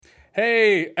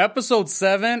Hey, episode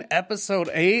 7, episode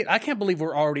 8. I can't believe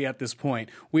we're already at this point.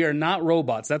 We are not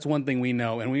robots. That's one thing we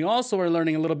know. And we also are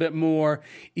learning a little bit more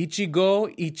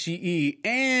Ichigo, Ichii.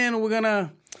 And we're going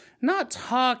to not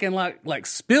talk and like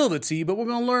spill the tea, but we're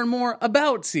going to learn more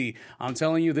about tea. I'm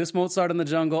telling you, this Mozart in the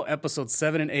Jungle, episode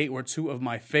 7 and 8 were two of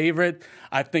my favorite.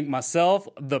 I think myself,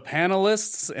 the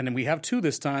panelists, and we have two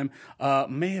this time,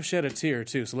 may have shed a tear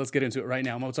too. So let's get into it right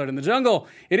now. Mozart in the Jungle.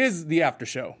 It is the after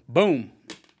show. Boom.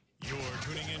 You're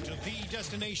tuning into the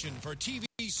destination for TV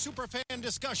superfan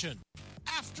discussion,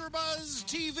 AfterBuzz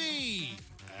TV.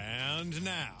 And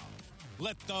now,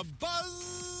 let the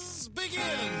buzz begin.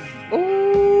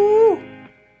 Ooh.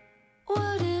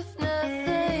 What if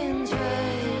nothing's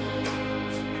right?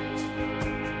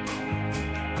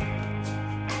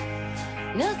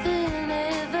 Nothing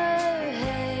ever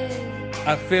hates.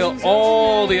 I feel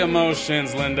all the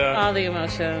emotions, Linda. All the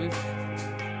emotions.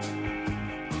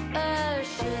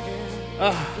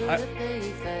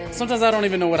 Sometimes I don't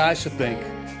even know what I should think.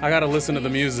 I gotta listen to the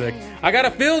music. I gotta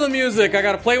feel the music. I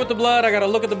gotta play with the blood. I gotta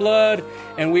look at the blood.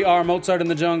 And we are Mozart in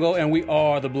the Jungle, and we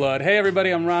are the blood. Hey, everybody,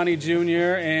 I'm Ronnie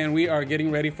Jr., and we are getting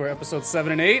ready for episodes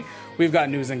 7 and 8. We've got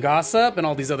news and gossip and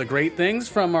all these other great things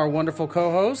from our wonderful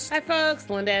co-host. Hi, folks.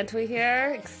 Linda Antwi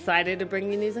here. Excited to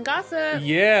bring you news and gossip.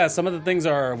 Yeah, some of the things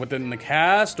are within the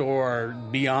cast or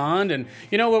beyond. And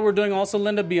you know what we're doing also,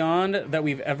 Linda, beyond that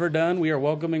we've ever done? We are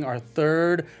welcoming our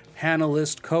third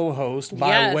panelist co-host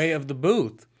by way of the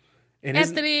booth. And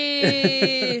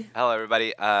Anthony! Hello,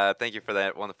 everybody. Thank you for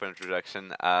that wonderful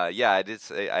introduction. Yeah, I did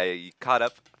say I caught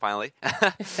up, finally.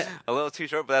 A little too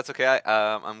short, but that's okay.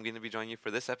 I'm going to be joining you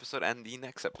for this episode and the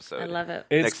next episode. I love it.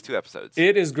 Next 2 episodes.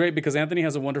 It is great because Anthony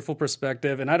has a wonderful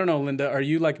perspective. And I don't know, Linda, are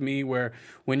you like me where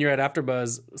when you're at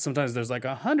AfterBuzz, sometimes there's like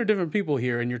 100 different people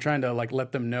here and you're trying to like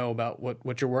let them know about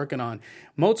what you're working on.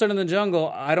 Mozart in the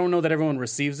Jungle, I don't know that everyone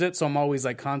receives it. So I'm always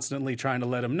like constantly trying to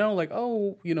let them know like,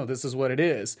 oh, you know, this is what it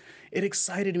is. It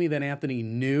excited me that Anthony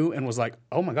knew and was like,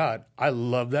 oh my God, I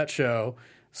love that show.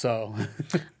 So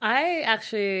I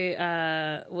actually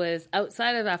was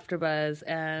outside of AfterBuzz,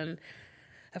 and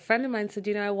a friend of mine said,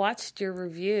 you know, I watched your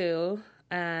review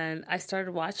and I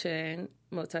started watching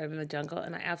Mozart in the Jungle,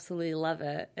 and I absolutely love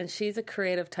it. And she's a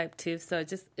creative type too, so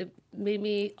it made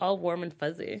me all warm and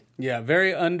fuzzy. Yeah,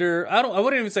 very I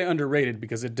wouldn't even say underrated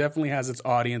because it definitely has its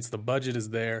audience. The budget is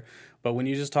there. But when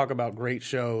you just talk about great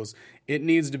shows, it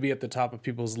needs to be at the top of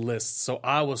people's lists. So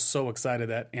I was so excited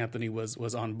that Anthony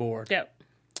was on board. Yep.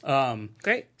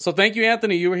 Great. So thank you,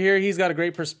 Anthony. You were here. He's got a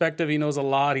great perspective. He knows a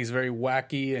lot. He's very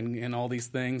wacky and all these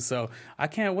things. So I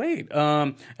can't wait.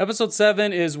 Episode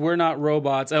 7 is We're Not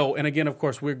Robots. Oh, and again, of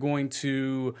course, we're going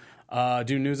to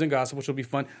do news and gossip, which will be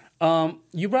fun.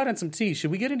 You brought in some tea.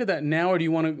 Should we get into that now, or do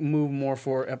you want to move more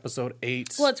for episode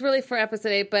 8? Well, it's really for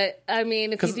episode 8, but I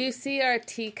mean, if you do see our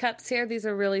teacups here, these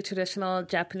are really traditional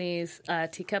Japanese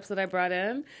teacups that I brought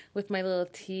in with my little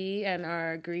tea and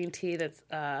our green tea that's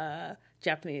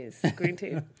Japanese green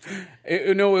tea.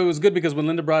 It was good because when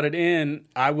Linda brought it in,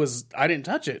 I didn't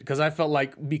touch it because I felt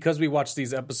like because we watched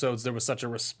these episodes, there was such a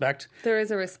respect. There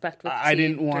is a respect with I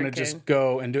didn't want to just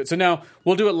go and do it. So now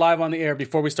we'll do it live on the air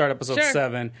before we start episode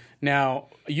 7. Now,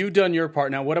 you've done your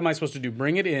part. Now, what am I supposed to do?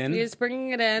 Bring it in. You're just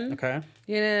bringing it in. Okay.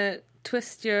 You're going to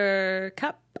twist your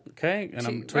cup. Okay. And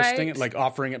I'm twisting it, like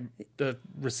offering it,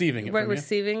 receiving it from you.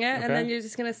 Receiving it, okay. and then you're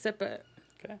just going to sip it.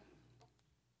 Okay.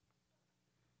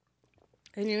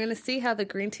 And you're going to see how the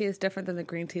green tea is different than the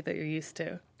green tea that you're used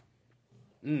to.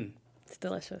 It's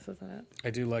delicious, isn't it?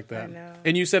 I do like that. I know.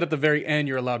 And you said at the very end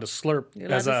you're allowed to slurp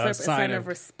as a sign of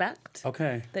respect.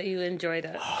 Okay. That you enjoyed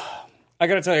it. I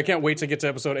got to tell you, I can't wait to get to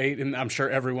episode 8, and I'm sure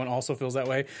everyone also feels that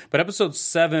way. But episode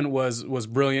 7 was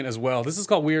brilliant as well. This is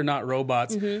called We're Not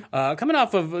Robots. Mm-hmm. Coming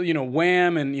off of,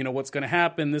 Wham! And, what's going to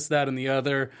happen, this, that, and the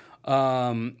other.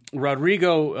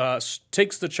 Rodrigo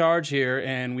takes the charge here,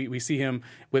 and we see him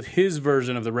with his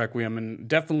version of the Requiem. And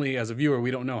definitely, as a viewer,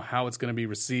 we don't know how it's going to be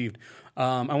received.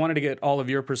 I wanted to get all of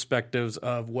your perspectives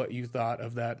of what you thought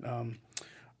of that.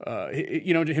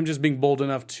 Him just being bold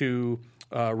enough to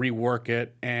rework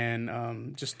it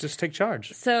and just take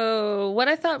charge. So what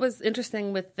I thought was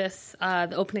interesting with this,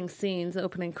 the opening scenes, the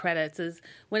opening credits, is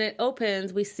when it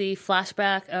opens, we see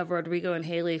flashback of Rodrigo and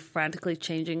Haley frantically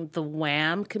changing the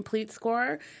Wham! Complete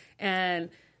score. And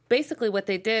basically what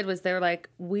they did was they were like,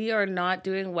 we are not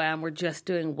doing Wham!, we're just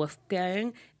doing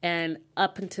Wolfgang. And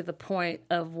up until the point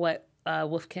of what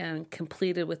Wolfgang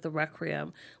completed with the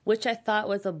Requiem, which I thought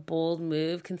was a bold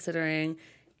move considering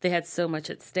they had so much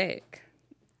at stake.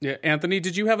 Yeah, Anthony,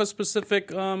 did you have a specific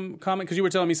comment? Because you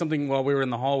were telling me something while we were in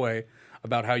the hallway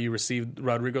about how you received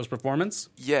Rodrigo's performance?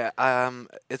 Yeah,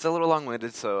 it's a little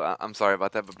long-winded, so I'm sorry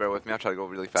about that, but bear with me. I'll try to go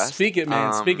really fast. Speak it,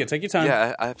 man. Speak it. Take your time.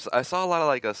 Yeah, I saw a lot of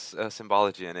like a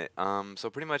symbology in it. So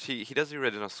pretty much he does the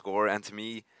original score, and to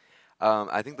me,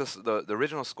 I think the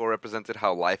original score represented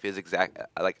how life is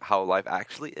like how life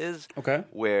actually is. Okay.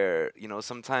 Where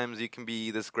sometimes you can be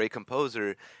this great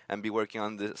composer and be working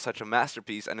on such a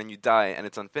masterpiece, and then you die and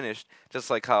it's unfinished.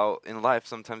 Just like how in life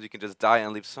sometimes you can just die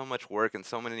and leave so much work and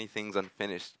so many things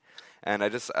unfinished. And I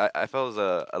felt it was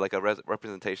a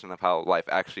representation of how life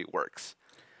actually works.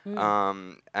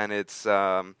 And it's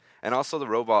and also the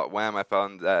robot Wham, I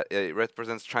found that it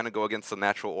represents trying to go against the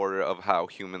natural order of how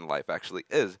human life actually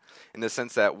is, in the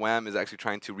sense that Wham is actually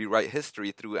trying to rewrite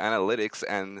history through analytics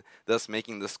and thus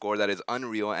making the score that is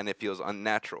unreal and it feels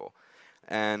unnatural.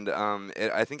 And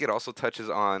I think it also touches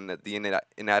on the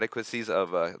inadequacies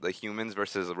of the humans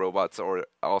versus the robots, or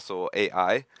also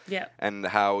AI. Yeah. And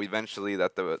how eventually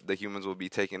that the humans will be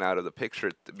taken out of the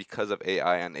picture because of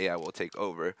AI, and AI will take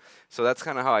over. So that's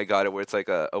kind of how I got it, where it's like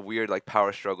a weird like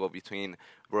power struggle between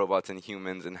robots and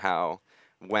humans, and how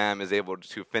Wham is able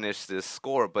to finish this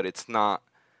score, but it's not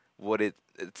what it's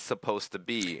supposed to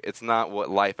be. It's not what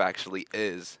life actually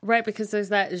is. Right, because there's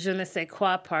that je ne sais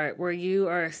quoi part where you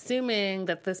are assuming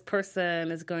that this person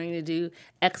is going to do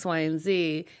X, Y, and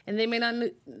Z, and they may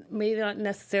not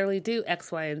necessarily do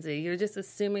X, Y, and Z. You're just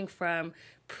assuming from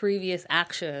previous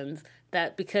actions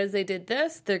that because they did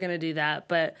this, they're going to do that.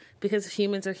 But because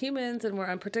humans are humans and we're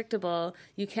unpredictable,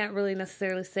 you can't really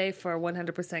necessarily say for a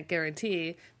 100%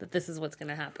 guarantee that this is what's going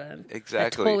to happen.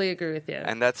 Exactly. I totally agree with you.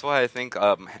 And that's why I think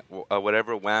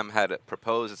whatever Wham had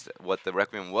proposed, what the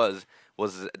Requiem was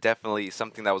definitely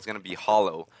something that was going to be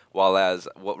hollow, while as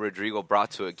what Rodrigo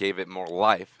brought to it gave it more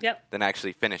life than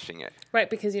actually finishing it. Right,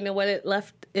 because you know what? It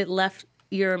left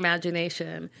your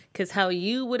imagination, because how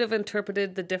you would have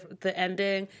interpreted the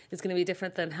ending is going to be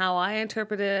different than how I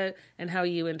interpreted it and how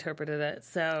you interpreted it.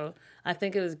 So I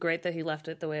think it was great that he left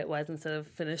it the way it was instead of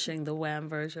finishing the Wham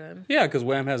version. Yeah, because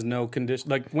Wham has no condition.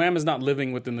 Like, Wham is not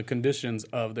living within the conditions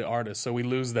of the artist, so we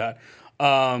lose that.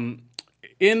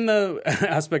 In the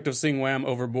aspect of seeing Wham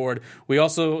overboard, we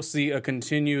also see a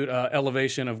continued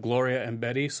elevation of Gloria and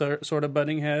Betty sort of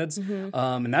butting heads.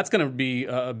 And that's going to be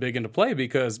big into play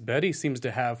because Betty seems to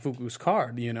have Fuku's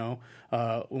card,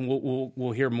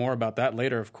 We'll hear more about that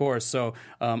later, of course. So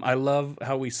I love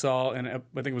how we saw, I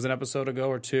think it was an episode ago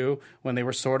or two, when they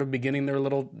were sort of beginning their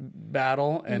little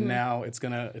battle, and now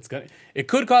it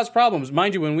could cause problems.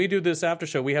 Mind you, when we do this after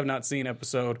show, we have not seen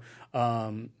episode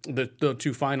the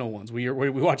two final ones. We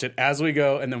watch it as we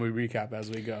go, and then we recap as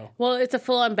we go. Well, it's a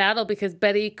full-on battle because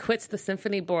Betty quits the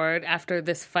symphony board after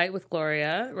this fight with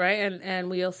Gloria, right? And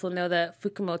we also know that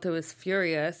Fukumoto is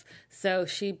furious, so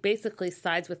she basically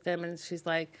sides with them, and she's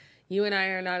like, you and I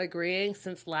are not agreeing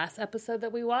since last episode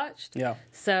that we watched. Yeah.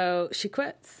 So she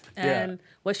quits. And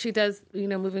what she does,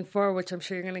 moving forward, which I'm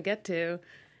sure you're going to get to,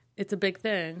 it's a big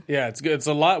thing. Yeah, it's good. It's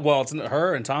a lot. Well, it's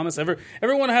her and Thomas.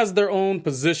 Everyone has their own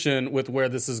position with where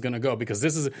this is going to go, because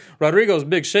this is Rodrigo's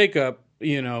big shakeup.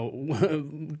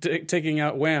 Taking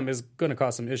out Wham is going to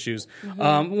cause some issues.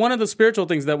 One of the spiritual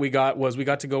things that we got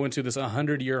to go into this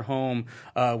 100-year home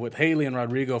with Haley and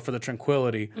Rodrigo for the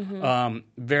Tranquility.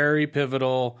 Very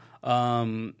pivotal.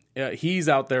 He's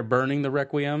out there burning the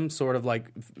Requiem, sort of like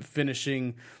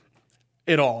finishing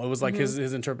it all. It was like his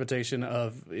interpretation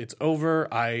of it's over.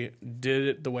 I did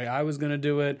it the way I was going to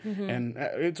do it. And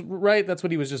it's right. That's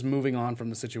what he was just moving on from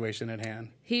the situation at hand.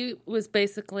 He was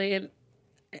basically,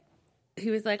 he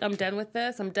was like, I'm done with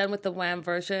this. I'm done with the Wham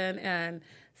version. And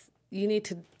you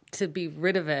need to be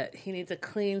rid of it. He needs a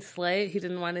clean slate. He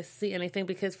didn't want to see anything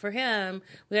because for him,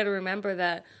 we got to remember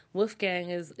that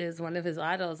Wolfgang is one of his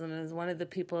idols and is one of the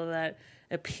people that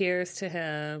appears to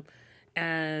him.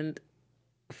 And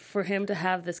for him to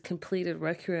have this completed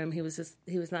Requiem, he was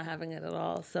not having it at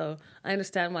all. So I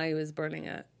understand why he was burning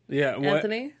it. Yeah,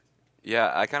 Anthony?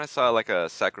 Yeah, I kind of saw like a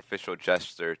sacrificial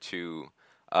gesture to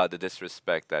the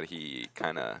disrespect that he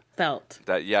kind of felt.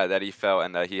 That he felt,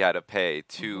 and that he had to pay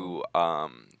to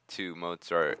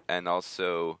Mozart, and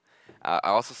also I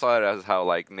also saw it as how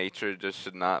like nature just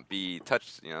should not be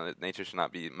touched. Nature should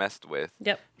not be messed with.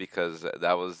 Yep. Because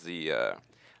that was the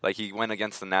like he went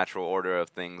against the natural order of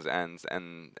things, and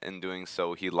in doing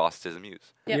so, he lost his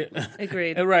muse. Yep,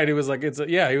 agreed. Right. He was like, it's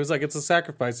a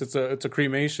sacrifice. It's a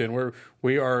cremation.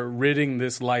 We are ridding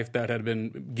this life that had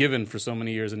been given for so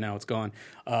many years, and now it's gone,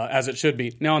 as it should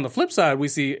be. Now, on the flip side, we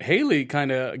see Haley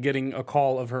kind of getting a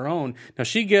call of her own. Now,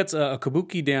 she gets a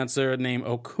kabuki dancer named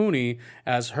Okuni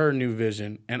as her new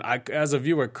vision, and I, as a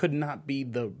viewer, could not be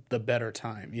the better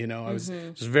time. You know, I was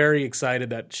just very excited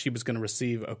that she was going to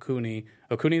receive Okuni.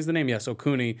 Okuni is the name, yes,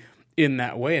 Okuni, in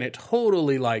that way, and it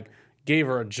totally like gave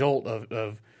her a jolt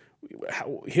of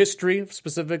history,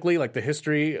 specifically like the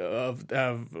history of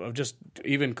just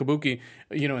even kabuki,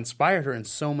 you know, inspired her in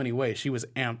so many ways. She was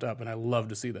amped up, and I love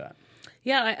to see that.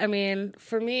 Yeah, I mean,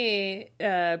 for me,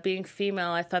 being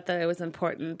female, I thought that it was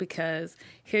important because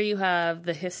here you have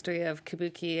the history of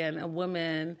kabuki and a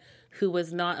woman who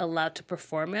was not allowed to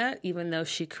perform it, even though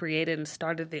she created and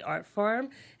started the art form.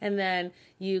 And then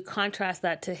you contrast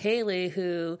that to Haley,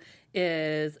 who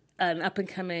is an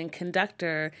up-and-coming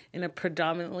conductor in a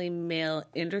predominantly male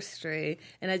industry.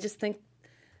 And I just think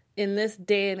in this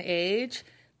day and age,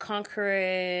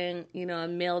 conquering, you know, a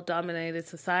male-dominated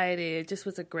society, it just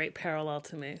was a great parallel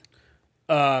to me.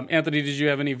 Anthony, did you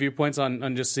have any viewpoints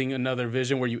on just seeing another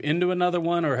vision? Were you into another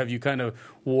one, or have you kind of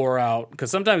wore out?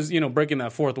 Because sometimes, you know, breaking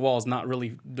that fourth wall is not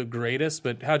really the greatest,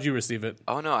 but how'd you receive it?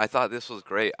 Oh no, I thought this was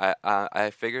great.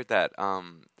 I figured that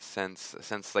since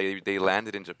they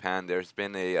landed in Japan, there's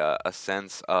been a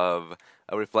sense of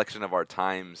a reflection of our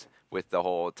times with the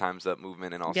whole Time's Up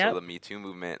movement and also the Me Too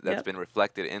movement that's been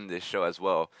reflected in this show as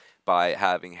well by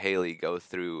having Haley go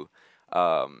through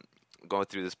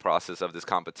this process of this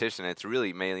competition. It's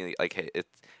really mainly like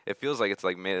it feels like it's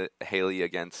like Haley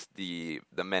against the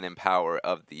men in power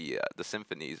of the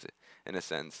symphonies in a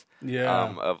sense.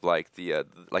 Yeah. Of like the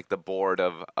board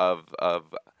of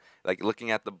like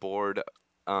looking at the board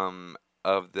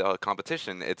of the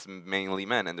competition, it's mainly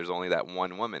men, and there's only that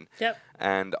one woman. Yep.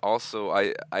 And also,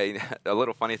 I a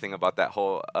little funny thing about that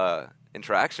whole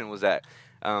interaction was that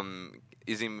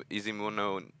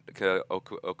Izumono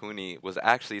Okuni was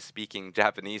actually speaking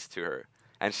Japanese to her,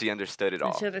 and she understood it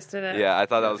all. She understood it. Yeah, I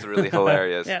thought that was really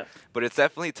hilarious. Yeah. But it's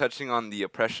definitely touching on the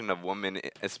oppression of women,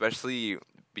 especially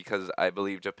because I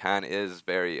believe Japan is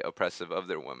very oppressive of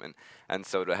their women. And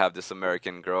so to have this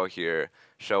American girl here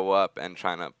show up and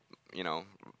trying to, you know,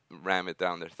 ram it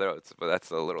down their throats, but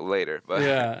that's a little later. But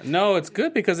Yeah, no, it's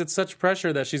good because it's such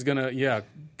pressure that she's gonna,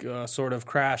 sort of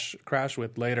crash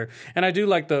with later. And I do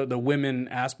like the women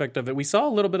aspect of it. We saw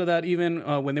a little bit of that even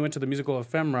when they went to the musical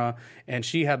Ephemera, and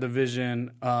she had the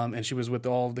vision, and she was with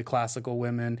all of the classical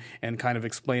women and kind of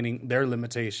explaining their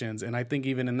limitations. And I think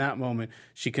even in that moment,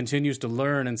 she continues to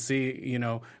learn and see. You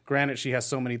know, granted, she has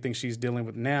so many things she's dealing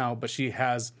with now, but she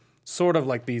has sort of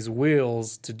like these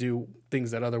wheels to do things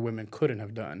that other women couldn't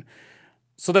have done.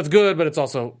 So that's good, but it's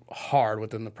also hard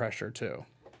within the pressure too.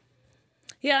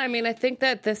 Yeah, I mean, I think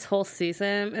that this whole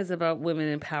season is about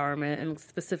women empowerment, and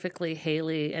specifically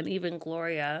Haley and even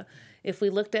Gloria. If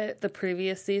we looked at the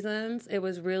previous seasons, it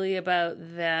was really about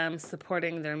them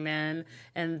supporting their men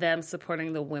and them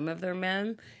supporting the whim of their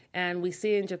men. And we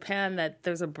see in Japan that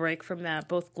there's a break from that.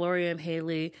 Both Gloria and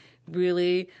Haley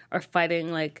really are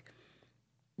fighting like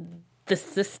the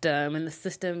system, and the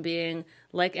system being,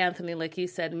 like Anthony, like you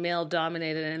said, male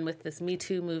dominated, and with this Me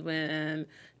Too movement and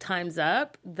Time's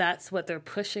Up, that's what they're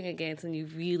pushing against, and you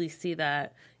really see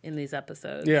that in these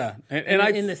episodes. Yeah,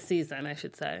 in this season, I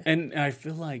should say. And I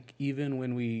feel like even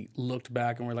when we looked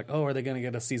back and we're like, oh, are they going to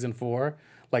get a season 4?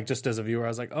 Like, just as a viewer, I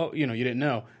was like, oh, you know, you didn't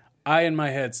know. I, in my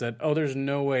head, said, oh, there's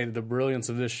no way the brilliance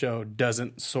of this show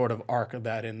doesn't sort of arc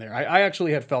that in there. I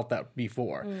actually had felt that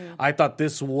before. I thought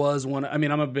this was one. I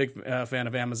mean, I'm a big fan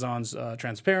of Amazon's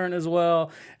Transparent as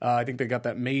well. I think they got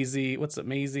that Maisie. What's it,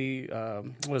 Maisie?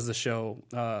 What is the show?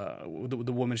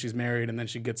 The woman she's married, and then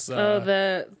she gets...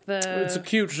 It's a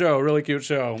cute show, really cute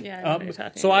show. Yeah, I know what you're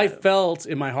talking so about. I felt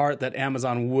in my heart that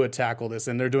Amazon would tackle this,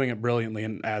 and they're doing it brilliantly,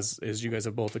 and as you guys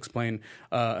have both explained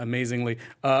amazingly.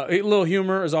 A little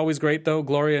humor is always great, though.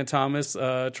 Gloria and Thomas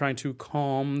trying to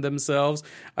calm themselves.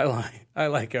 I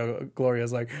like how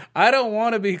Gloria's like, I don't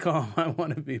want to be calm. I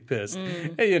want to be pissed.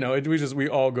 And, you know, we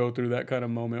all go through that kind of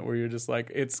moment where you're just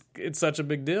like, it's such a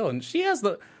big deal. And she has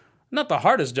not the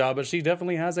hardest job, but she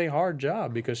definitely has a hard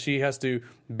job because she has to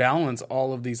balance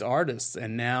all of these artists.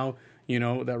 And now, you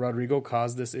know, that Rodrigo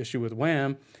caused this issue with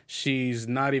Wham, she's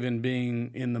not even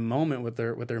being in the moment with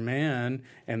her man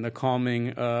and the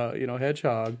calming,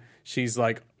 hedgehog. She's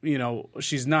like, you know,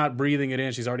 she's not breathing it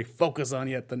in. She's already focused on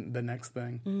yet the next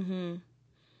thing. Mm-hmm.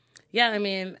 Yeah, I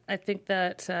mean, I think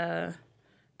that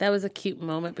that was a cute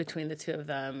moment between the two of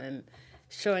them, and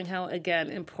showing how, again,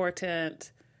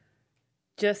 important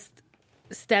just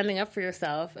standing up for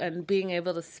yourself and being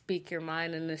able to speak your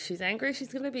mind. And if she's angry,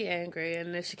 she's going to be angry.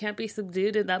 And if she can't be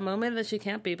subdued in that moment, then she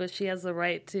can't be. But she has the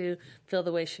right to feel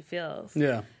the way she feels.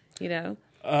 Yeah. You know?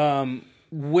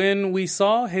 When we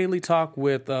saw Haley talk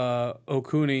with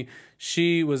Okuni,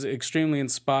 she was extremely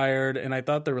inspired, and I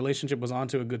thought the relationship was on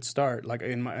to a good start. Like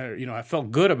I felt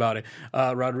good about it.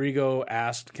 Rodrigo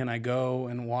asked, "Can I go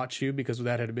and watch you?" Because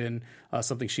that had been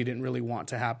something she didn't really want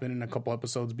to happen in a couple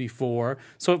episodes before.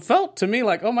 So it felt to me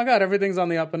like, oh my God, everything's on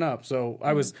the up and up. So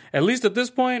I was, at least at this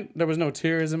point, there was no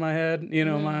tears in my head, in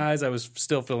my eyes. I was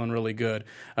still feeling really good.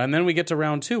 And then we get to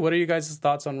round 2. What are you guys'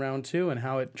 thoughts on round 2 and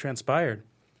how it transpired?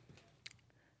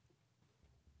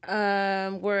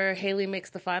 Where Haley makes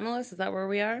the finalist, is that where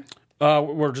we are?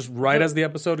 We're just right as the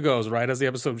episode goes. Right as the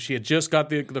episode, she had just got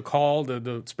the call,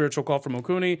 the spiritual call from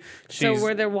Okuni. So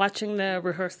where they're watching the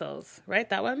rehearsals, right?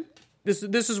 That one. This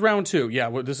is round 2. Yeah,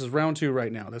 this is round 2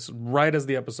 right now. This is right as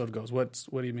the episode goes. What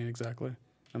do you mean exactly?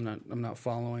 I'm not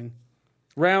following.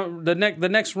 The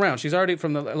next round. She's already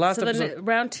from the last episode.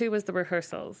 Round 2 was the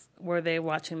rehearsals. Were they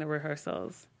watching the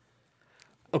rehearsals?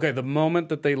 Okay, the moment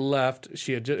that they left,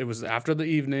 it was after the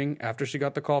evening, after she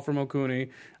got the call from Okuni,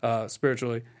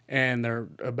 spiritually, and they're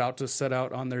about to set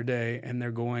out on their day, and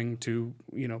they're going to,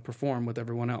 perform with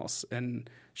everyone else. And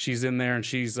she's in there, and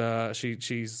she's there.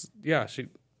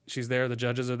 The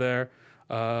judges are there.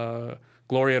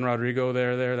 Gloria and Rodrigo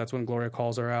are there. That's when Gloria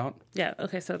calls her out. Yeah.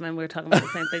 Okay. So then we were talking about the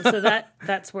same thing. So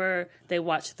that's where they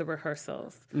watched the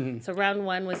rehearsals. Mm-hmm. So round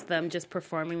 1 was them just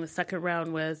performing. The second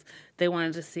round was they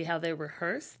wanted to see how they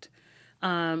rehearsed.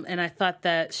 And I thought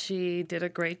that she did a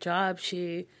great job.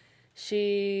 She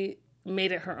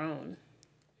made it her own.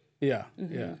 Yeah.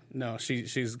 Mm-hmm. Yeah. No,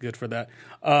 she's good for that.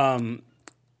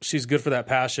 She's good for that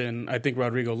passion. I think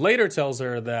Rodrigo later tells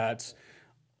her that,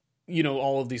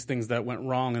 all of these things that went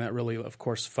wrong, and that really, of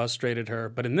course, frustrated her.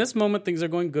 But in this moment, things are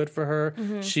going good for her.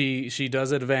 Mm-hmm. She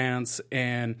does advance,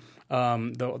 and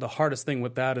the hardest thing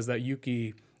with that is that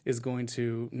Yuki is going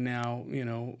to now,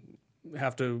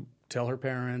 have to tell her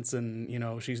parents, and,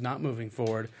 she's not moving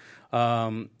forward.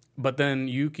 But then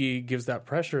Yuki gives that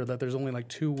pressure that there's only like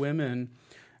 2 women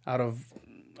out of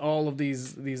all of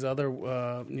these other,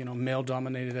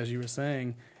 male-dominated, as you were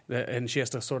saying, and she has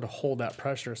to sort of hold that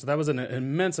pressure. So that was an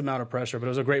immense amount of pressure, but it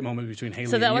was a great moment between Haley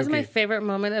and Yuki. So that was my favorite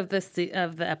moment of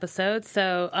the episode.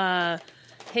 So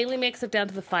Haley makes it down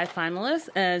to the 5 finalists,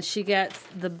 and she gets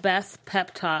the best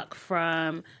pep talk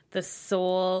from the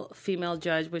sole female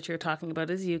judge, which you're talking about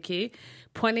is Yuki,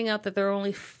 pointing out that there are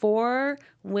only 4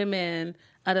 women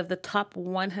out of the top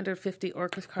 150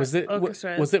 orchestras. Was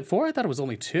it 4? I thought it was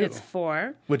only 2. It's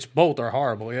 4. Which both are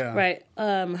horrible, yeah. Right.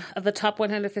 Of the top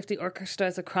 150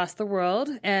 orchestras across the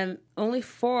world, and only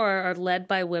 4 are led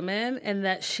by women, and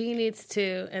that she needs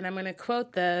to, and I'm going to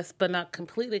quote this, but not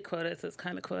completely quote it, so it's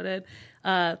kind of quoted,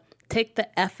 take the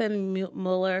effing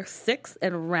Mueller 6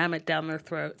 and ram it down their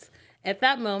throats. At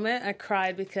that moment, I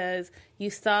cried because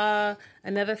you saw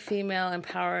another female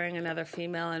empowering another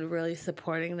female and really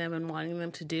supporting them and wanting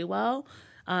them to do well.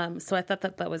 So I thought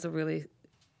that was a really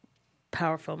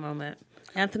powerful moment.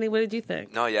 Anthony, what did you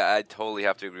think? No, yeah, I totally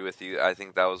have to agree with you. I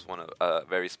think that was a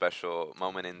very special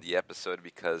moment in the episode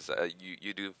because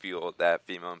you do feel that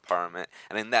female empowerment.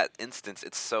 And in that instance,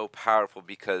 it's so powerful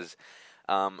because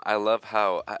I love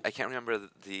how I can't remember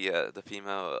the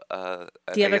female.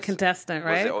 The other contestant,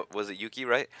 right? Was it Yuki?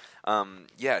 Right?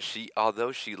 Yeah.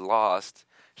 Although she lost,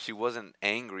 she wasn't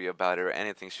angry about it or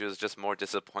anything. She was just more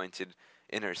disappointed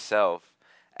in herself.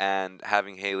 And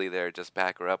having Haley there just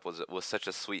back her up was such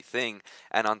a sweet thing.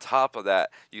 And on top of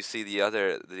that, you see the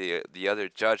other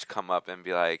judge come up and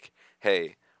be like,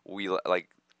 "Hey,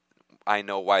 I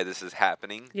know why this is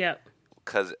happening. Yeah.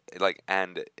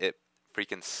 And it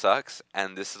freaking sucks,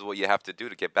 and this is what you have to do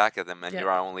to get back at them, and you're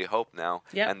our only hope now."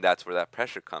 And that's where that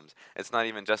pressure comes. It's not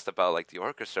even just about the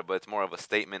orchestra, but it's more of a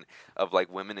statement of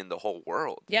women in the whole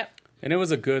world. And it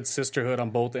was a good sisterhood on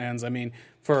both ends. I mean,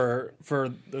 for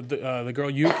the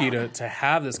girl Yuki to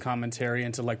have this commentary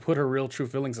and to put her real true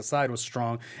feelings aside was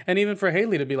strong. And even for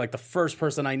Haley to be the first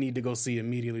person I need to go see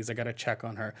immediately is I got to check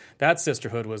on her. That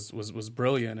sisterhood was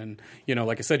brilliant. And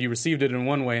like I said, you received it in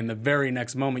one way, and the very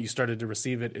next moment you started to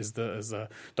receive it is the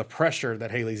pressure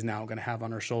that Haley's now going to have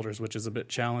on her shoulders, which is a bit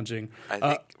challenging. I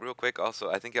think real quick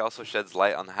also, I think it also sheds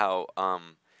light on how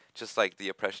just the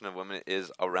oppression of women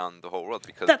is around the whole world,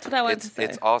 because that's what I wanted to say.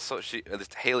 It's also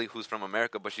it's Haley who's from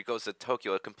America, but she goes to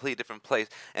Tokyo, a completely different place,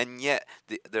 and yet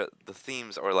the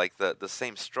themes or the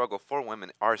same struggle for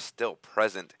women are still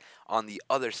present on the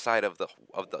other side of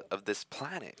this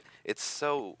planet. It's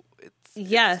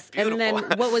yes, beautiful. And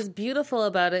then what was beautiful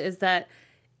about it is that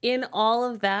in all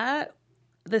of that,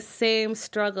 the same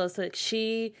struggles. Like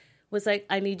she was like,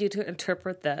 I need you to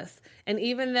interpret this. And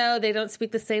even though they don't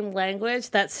speak the same language,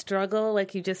 that struggle,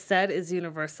 like you just said, is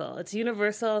universal. It's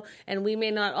universal, and we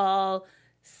may not all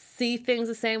see things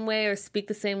the same way or speak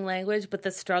the same language, but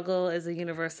the struggle is a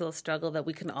universal struggle that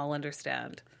we can all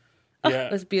understand. Oh, Yeah.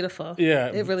 it was beautiful. Yeah.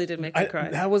 It really did make me cry.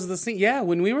 That was the scene. Yeah,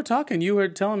 when we were talking, you were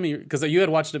telling me, because you had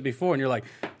watched it before, and you're like,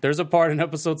 there's a part in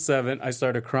episode 7, I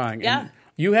started crying. Yeah. And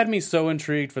you had me so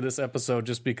intrigued for this episode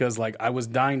just because, like, I was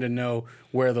dying to know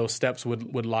where those steps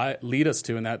would lead us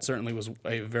to, and that certainly was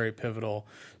a very pivotal,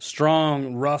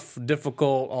 strong, rough,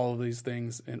 difficult, all of these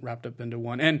things wrapped up into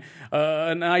one. And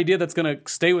an idea that's going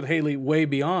to stay with Haley way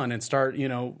beyond and start,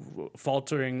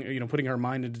 faltering, putting her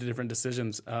mind into different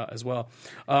decisions as well.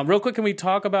 Real quick, can we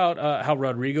talk about how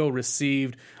Rodrigo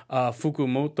received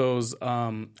Fukumoto's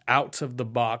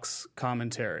out-of-the-box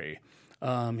commentary?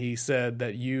 He said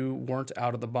that you weren't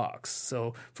out of the box.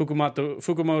 So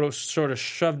Fukumoto sort of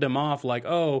shoved him off like,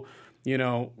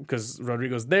 because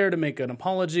Rodrigo's there to make an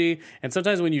apology. And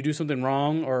sometimes when you do something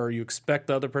wrong or you expect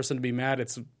the other person to be mad,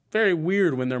 it's very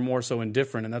weird when they're more so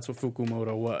indifferent. And that's what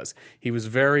Fukumoto was. He was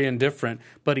very indifferent,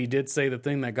 but he did say the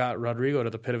thing that got Rodrigo to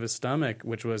the pit of his stomach,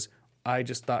 which was, I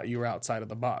just thought you were outside of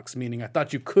the box, meaning I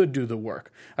thought you could do the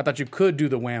work. I thought you could do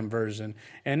the Wham version.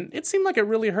 And it seemed like it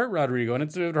really hurt Rodrigo, and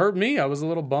it hurt me. I was a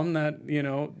little bummed that,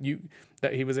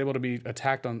 that he was able to be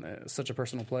attacked on such a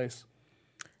personal place.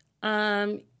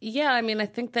 Yeah, I mean, I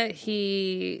think that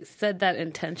he said that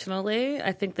intentionally.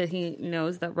 I think that he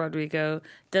knows that Rodrigo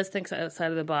does things outside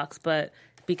of the box, but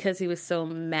because he was so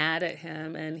mad at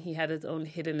him and he had his own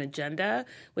hidden agenda,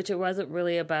 which it wasn't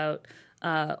really about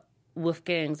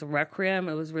Wolfgang's Requiem.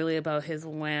 It was really about his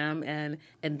Wham and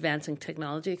advancing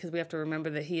technology, because we have to remember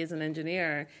that he is an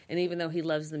engineer, and even though he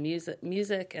loves the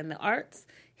music and the arts,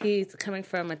 he's coming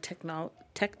from a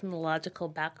technological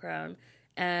background,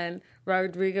 and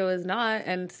Rodrigo is not,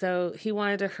 and so he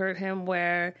wanted to hurt him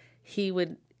where he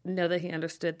would know that he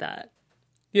understood that.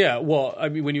 Yeah, well, I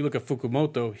mean, when you look at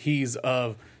Fukumoto, he's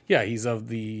not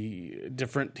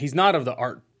of the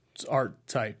art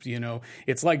type,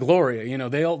 it's like Gloria,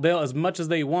 they'll as much as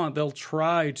they want, they'll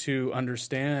try to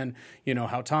understand,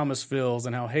 how Thomas feels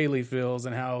and how Haley feels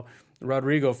and how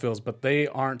Rodrigo feels, but they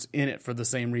aren't in it for the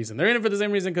same reason. They're in it for the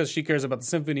same reason because she cares about the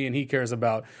symphony and he cares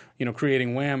about,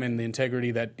 creating Wham and the integrity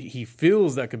that he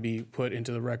feels that could be put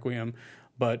into the Requiem,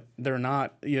 but they're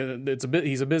not,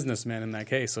 he's a businessman in that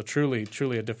case, so truly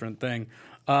a different thing.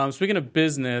 Speaking of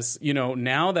business,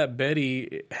 now that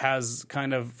Betty has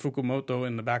kind of Fukumoto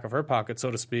in the back of her pocket, so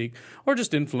to speak, or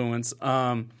just influence,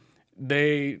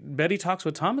 Betty talks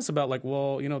with Thomas about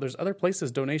there's other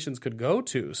places donations could go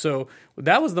to. So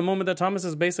that was the moment that Thomas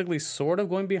is basically sort of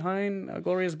going behind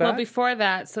Gloria's back. Well, before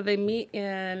that, so they meet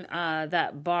in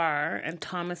that bar, and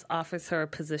Thomas offers her a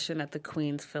position at the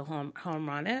Queen's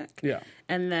Philharmonic. Yeah.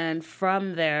 And then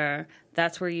from there,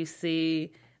 that's where you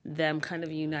see them kind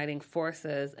of uniting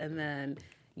forces and then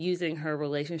using her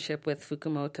relationship with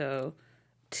Fukumoto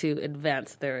to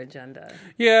advance their agenda.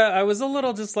 Yeah, I was a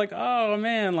little just like, oh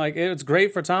man, it's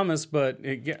great for Thomas, but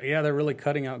they're really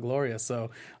cutting out Gloria. So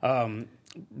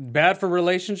bad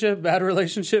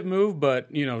relationship move, but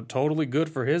totally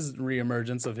good for his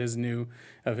reemergence of his new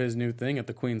thing at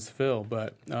the Queen's Phil.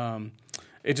 But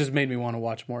it just made me want to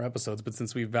watch more episodes. But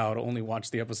since we vowed to only watch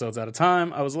the episodes at a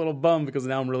time, I was a little bummed because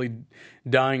now I'm really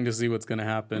dying to see what's going to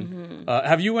happen. Mm-hmm.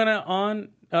 Have you went on,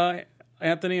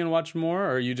 Anthony, and watched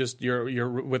more, or you're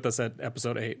with us at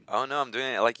episode 8? Oh no, I'm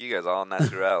doing it like you guys, all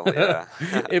natural. Yeah,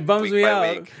 it bums week me by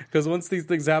out week. because once these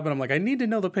things happen, I'm like, I need to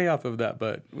know the payoff of that,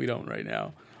 but we don't right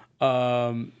now.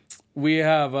 We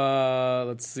have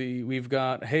let's see, we've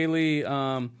got Haley.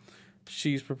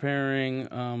 She's preparing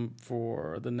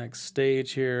for the next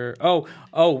stage here.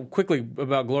 Oh, quickly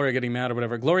about Gloria getting mad or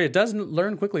whatever. Gloria does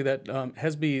learn quickly that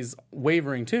Hesby's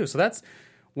wavering too. So that's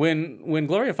when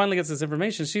Gloria finally gets this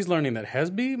information, she's learning that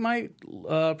Hesby might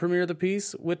premiere the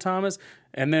piece with Thomas.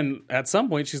 And then at some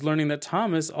point, she's learning that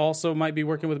Thomas also might be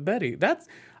working with Betty.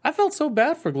 I felt so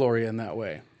bad for Gloria in that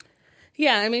way.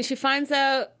 Yeah, I mean, she finds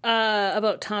out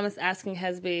about Thomas asking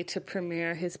Hesby to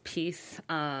premiere his piece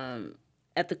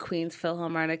at the Queen's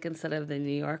Philharmonic instead of the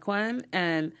New York one.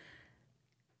 And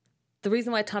the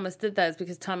reason why Thomas did that is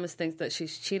because Thomas thinks that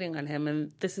she's cheating on him.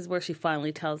 And this is where she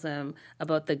finally tells him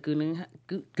about the Guggenheiming.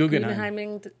 The Guggenheim.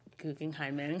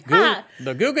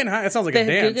 It sounds like the a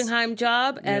dance. Guggenheim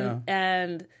job.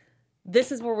 And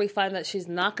this is where we find that she's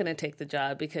not going to take the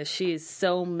job because she's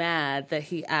so mad that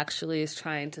he actually is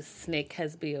trying to snake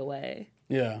Hesby away.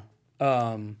 Yeah.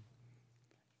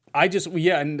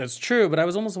 And that's true, but I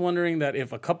was almost wondering that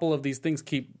if a couple of these things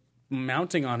keep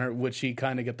mounting on her, would she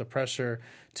kind of get the pressure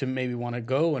to maybe want to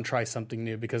go and try something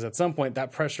new? Because at some point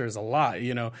that pressure is a lot.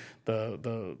 You know,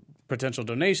 the potential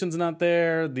donations not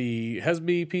there, the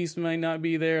Hesby piece might not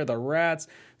be there, the rats.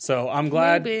 So I'm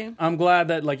glad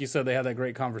that, like you said, they had that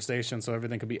great conversation, so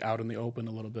everything could be out in the open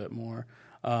a little bit more.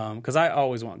 Because I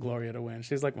always want Gloria to win.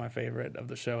 She's like my favorite of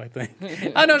the show, I think.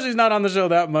 I know she's not on the show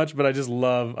that much, but I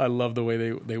love the way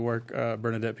they work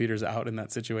Bernadette Peters out in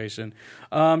that situation.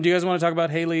 Do you guys want to talk about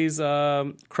Haley's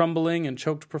crumbling and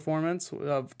choked performance?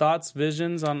 Thoughts,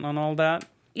 visions on all that?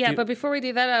 Yeah, but before we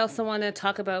do that, I also want to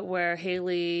talk about where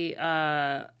Haley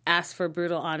asked for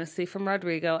brutal honesty from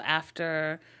Rodrigo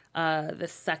after the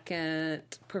second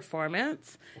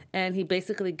performance, and he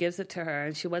basically gives it to her,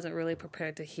 and she wasn't really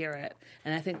prepared to hear it.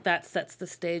 And I think that sets the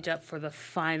stage up for the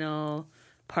final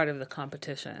part of the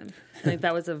competition. I think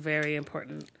that was a very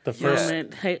important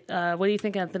moment. Hey, what do you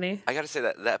think, Anthony? I gotta say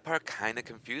that part kind of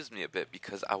confused me a bit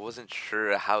because I wasn't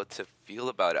sure how to feel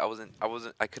about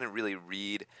it. I couldn't really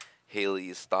read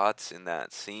Haley's thoughts in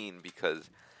that scene because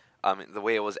the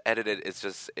way it was edited,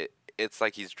 it's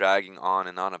like he's dragging on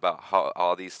and on about how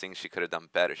all these things she could have done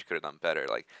better. She could have done better,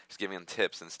 like just giving him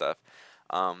tips and stuff.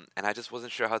 And I just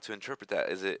wasn't sure how to interpret that.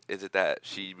 Is it that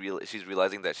she's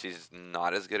realizing that she's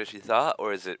not as good as she thought,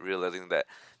 or is it realizing that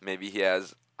maybe he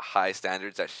has high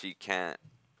standards that she can't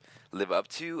live up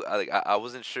to? I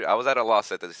wasn't sure. I was at a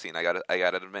loss at the scene. I gotta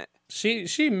admit.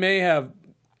 She may have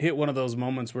hit one of those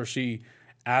moments where she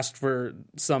asked for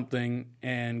something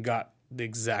and got the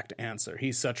exact answer.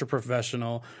 He's such a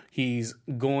professional. He's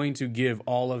going to give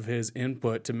all of his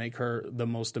input to make her the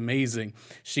most amazing.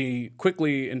 She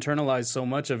quickly internalized so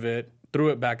much of it, threw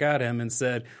it back at him and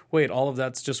said, wait, all of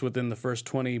that's just within the first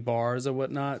 20 bars or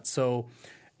whatnot. So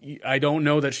I don't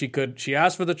know that she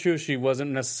asked for the truth. She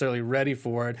wasn't necessarily ready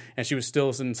for it. And she was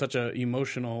still in such an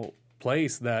emotional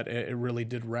place that it really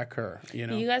did wreck her. You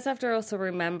know, you guys have to also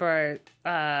remember,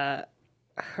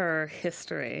 her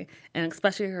history, and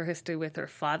especially her history with her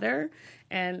father.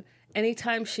 And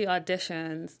anytime she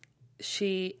auditions,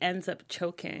 she ends up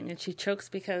choking. And she chokes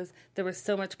because there was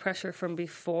so much pressure from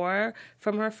before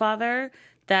from her father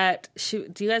that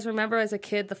do you guys remember as a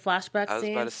kid the flashback I was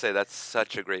scenes? about to say that's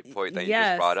such a great point that you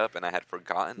just brought up, and I had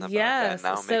forgotten about that.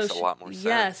 Now it makes a lot more sense.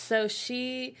 Yes, so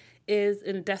she is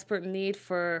in desperate need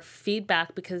for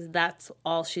feedback because that's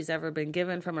all she's ever been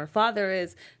given from her father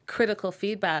is critical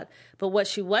feedback. But what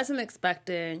she wasn't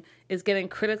expecting is getting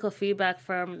critical feedback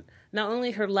from not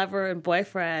only her lover and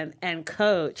boyfriend and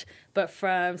coach, but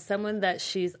from someone that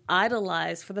she's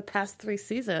idolized for the past 3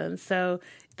 seasons. So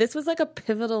this was like a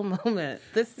pivotal moment.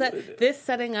 This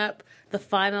setting up the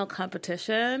final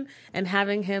competition and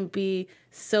having him be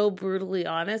so brutally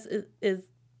honest is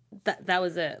that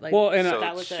was it. Like,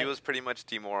 she was pretty much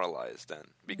demoralized then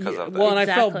because of that. Well, and I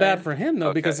felt bad for him,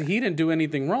 though, because he didn't do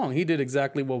anything wrong. He did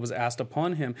exactly what was asked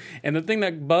upon him. And the thing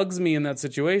that bugs me in that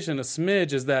situation a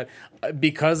smidge is that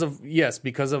because of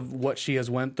what she has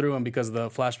went through and because of the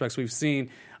flashbacks we've seen,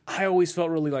 I always felt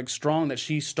really strong that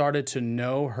she started to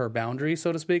know her boundaries,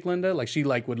 so to speak, Linda. Like she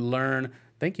would learn.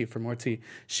 Thank you for more tea.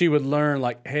 She would learn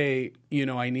hey,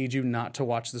 I need you not to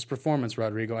watch this performance,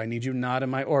 Rodrigo. I need you not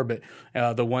in my orbit.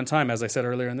 The one time, as I said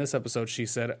earlier in this episode, she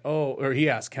said, he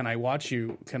asked, can I watch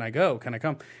you? Can I go? Can I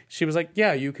come? She was like,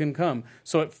 yeah, you can come.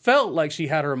 So it felt like she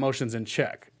had her emotions in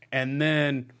check. And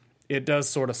then it does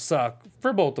sort of suck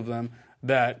for both of them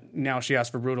that now she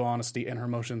asked for brutal honesty and her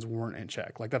emotions weren't in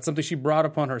check. Like that's something she brought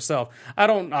upon herself.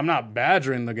 I'm not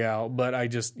badgering the gal, but I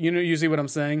just, you see what I'm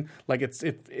saying? Like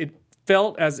it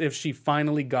felt as if she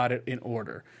finally got it in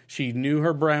order. She knew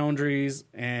her boundaries,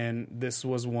 and this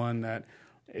was one that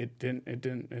it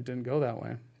didn't go that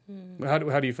way. How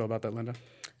do you feel about that, Linda?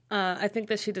 I think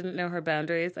that she didn't know her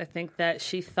boundaries. I think that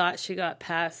she thought she got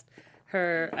past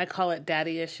her, I call it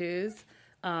daddy issues,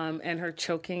 and her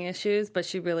choking issues, but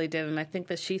she really didn't. I think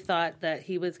that she thought that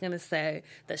he was going to say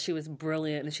that she was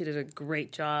brilliant and she did a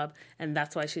great job, and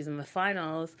that's why she's in the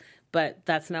finals. But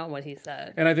that's not what he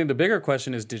said. And I think the bigger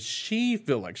question is, did she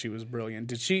feel like she was brilliant?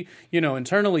 Did she,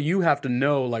 internally you have to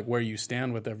know where you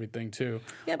stand with everything too.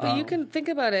 Yeah, but you can think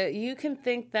about it. You can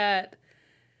think that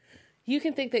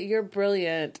you're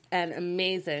brilliant and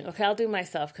amazing. Okay, I'll do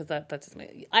myself because that's just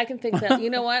me. I can think that, you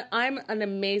know what? I'm an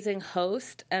amazing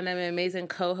host and I'm an amazing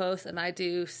co-host and I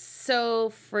do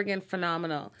so friggin'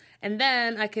 phenomenal. And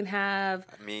then I can have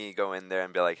me go in there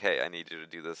and be like, hey, I need you to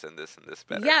do this and this and this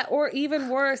better. Yeah, or even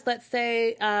worse, let's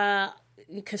say,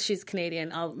 because she's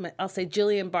Canadian, I'll say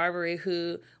Jillian Barbary,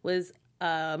 who was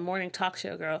a morning talk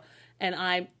show girl, and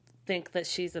I think that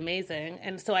she's amazing.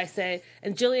 And so I say,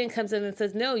 and Jillian comes in and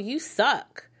says, no, you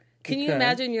suck. Can you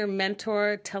imagine your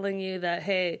mentor telling you that,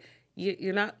 hey,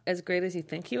 you're not as great as you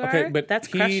think you are. Okay, but that's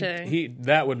crushing.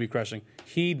 That would be crushing.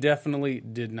 He definitely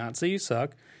did not say you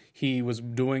suck. He was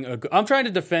doing I'm trying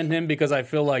to defend him because I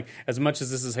feel like as much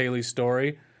as this is Haley's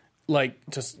story, like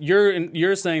just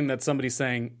you're saying that somebody's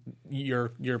saying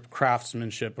your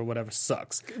craftsmanship or whatever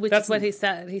sucks. Which is what he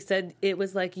said. He said it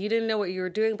was like you didn't know what you were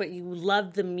doing, but you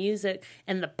loved the music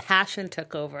and the passion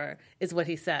took over, is what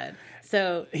he said.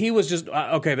 So he was just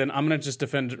okay. Then I'm gonna just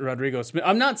defend Rodrigo Smith.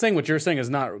 I'm not saying what you're saying is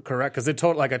not correct because I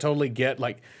totally get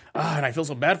and I feel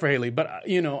so bad for Haley, but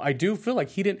I do feel like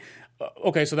he didn't.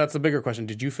 Okay, so that's the bigger question.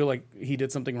 Did you feel like he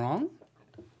did something wrong?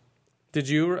 Did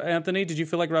you, Anthony? Did you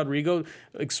feel like Rodrigo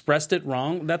expressed it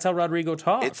wrong? That's how Rodrigo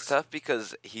talks. It's tough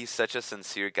because he's such a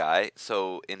sincere guy,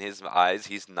 so in his eyes,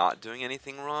 he's not doing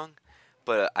anything wrong.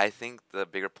 But I think the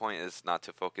bigger point is not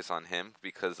to focus on him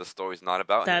because the story's not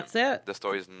about him. That's it. The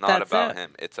story's not about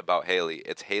him. It's about Haley.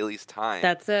 It's Haley's time.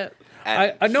 That's it.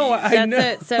 And I know. That's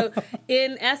it. So,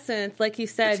 in essence, like you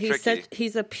said, It's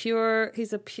he's pure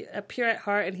at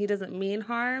heart, and he doesn't mean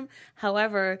harm.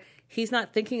 However, he's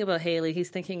not thinking about Haley. He's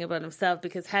thinking about himself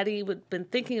because had he been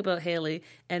thinking about Haley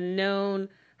and known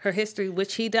her history,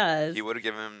 which he does, he would have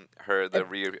given her the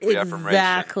reaffirmation.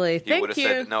 Exactly. He would have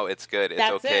said, "No, it's good. It's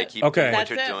That's okay. it. Keep doing what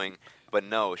That's you're it. doing." But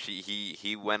no,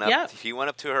 he went up. Yep. He went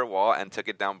up to her wall and took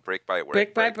it down brick by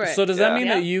Brick by brick. So does that mean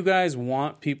Yeah. that you guys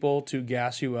want people to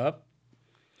gas you up?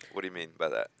 What do you mean by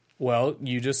that? Well,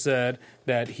 you just said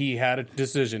that he had a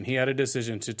decision. He had a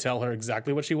decision to tell her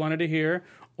exactly what she wanted to hear,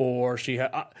 or he could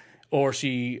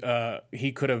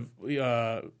have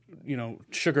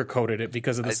sugarcoated it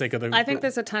because of the sake of the. I think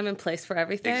there's a time and place for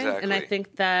everything, and I Exactly.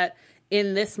 think that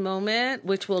in this moment,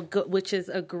 which is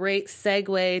a great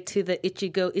segue to the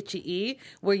Ichigo Ichii,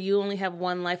 where you only have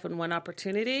one life and one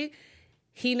opportunity.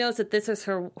 He knows that this is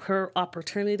her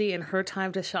opportunity and her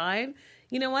time to shine.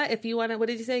 You know what? If you want to, what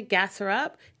did you say? Gas her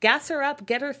up,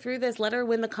 get her through this, let her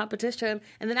win the competition.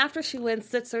 And then after she wins,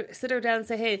 sit her down and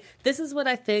say, hey, this is what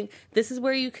I think. This is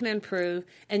where you can improve.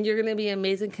 And you're going to be an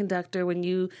amazing conductor when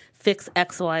you fix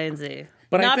X, Y, and Z.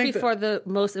 But I not think before the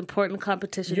most important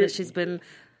competition that she's been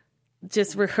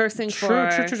just rehearsing True.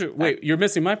 for. Wait, you're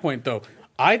missing my point, though.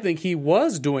 I think he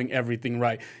was doing everything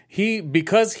right.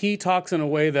 Because he talks in a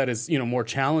way that is, more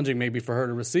challenging maybe for her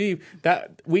to receive,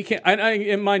 that we can't,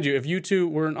 and mind you, if you two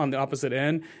weren't on the opposite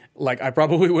end, I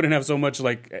probably wouldn't have so much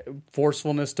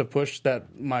forcefulness to push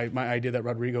that my idea that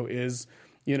Rodrigo is,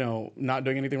 not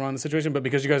doing anything wrong in the situation, but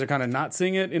because you guys are kind of not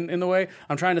seeing it in the way,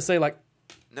 I'm trying to say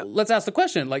No. let's ask the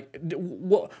question.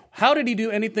 How did he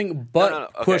do anything but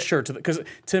Okay. push her to because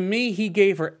to me, he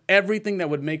gave her everything that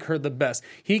would make her the best.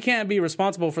 He can't be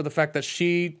responsible for the fact that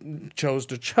she chose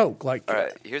to choke. All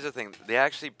right, here's the thing. They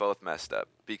actually both messed up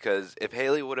because if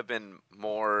Haley would have been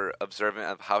more observant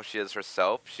of how she is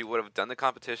herself, she would have done the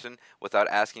competition without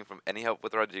asking for any help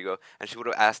with Rodrigo, and she would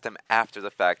have asked him after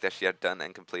the fact that she had done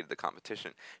and completed the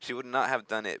competition. She would not have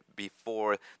done it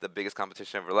before the biggest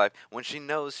competition of her life when she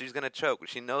knows she's going to choke.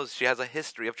 She knows she has a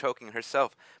history of choking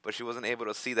herself, but she wasn't able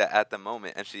to see that at the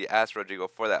moment, and she asked Rodrigo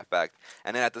for that fact.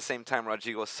 And then at the same time,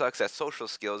 Rodrigo sucks at social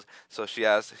skills, so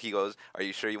he goes, "Are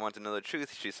you sure you want to know the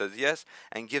truth?" She says yes,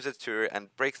 and gives it to her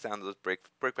and breaks down those brick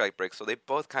by brick. So they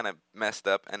both kind of messed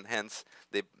up, and hence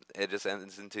it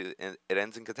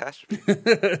ends in catastrophe.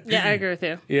 Yeah, I agree with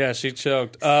you. Yeah, she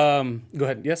choked. Go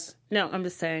ahead. Yes. No, I'm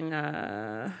just saying,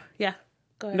 yeah.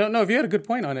 Go ahead. No. If you had a good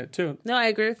point on it too. No, I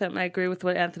agree with him. I agree with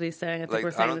what Anthony's saying. I think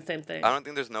we're saying the same thing. I don't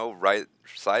think there's no right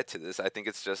side to this. I think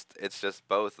it's just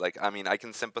both. I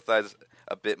can sympathize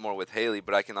a bit more with Haley,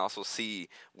 but I can also see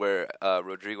where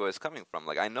Rodrigo is coming from.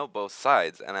 I know both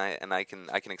sides, and I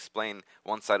can explain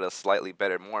one side slightly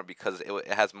better more because it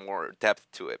has more depth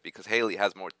to it. Because Haley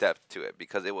has more depth to it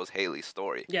because it was Haley's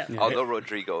story. Yeah. Although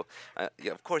Rodrigo,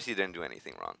 of course he didn't do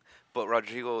anything wrong, but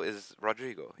Rodrigo is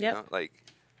Rodrigo. You know?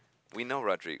 We know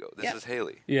Rodrigo. This is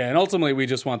Haley. Yeah, and ultimately we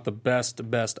just want the best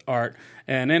art.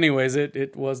 And anyways,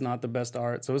 it was not the best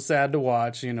art. So it was sad to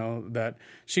watch, that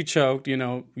she choked.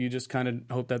 You just kind of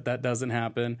hope that doesn't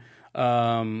happen.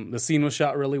 The scene was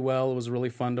shot really well. It was really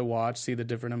fun to watch, see the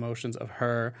different emotions of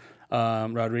her.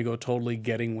 Rodrigo totally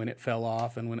getting when it fell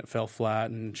off and when it fell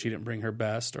flat and she didn't bring her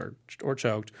best or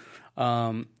choked.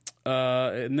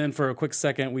 And then for a quick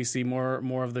second, we see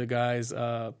more of the guys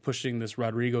pushing this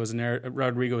Rodrigo's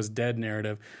dead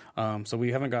narrative. So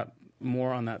we haven't got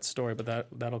more on that story, but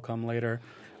that'll come later.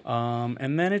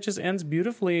 And then it just ends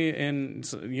beautifully in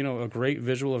a great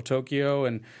visual of Tokyo,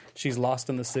 and she's lost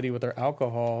in the city with her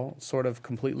alcohol, sort of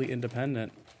completely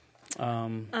independent.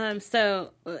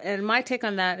 And my take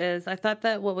on that is I thought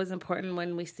that what was important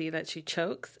when we see that she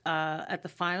chokes at the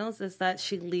finals is that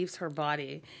she leaves her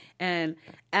body. And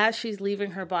as she's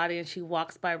leaving her body and she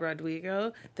walks by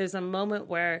Rodrigo, there's a moment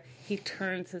where he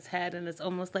turns his head and it's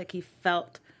almost like he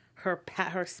felt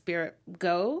her spirit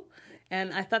go.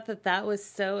 And I thought that was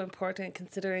so important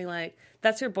considering, like,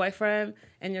 that's your boyfriend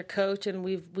and your coach, and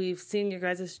we've seen your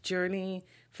guys' journey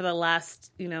for the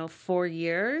last, 4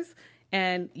 years.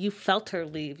 And you felt her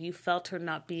leave. You felt her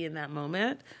not be in that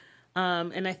moment.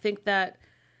 And I think that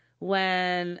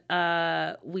when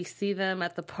we see them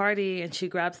at the party and she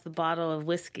grabs the bottle of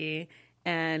whiskey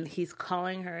and he's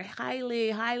calling her,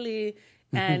 Hailey,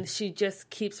 and she just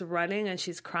keeps running and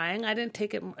she's crying. I didn't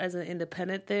take it as an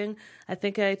independent thing. I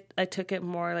think I took it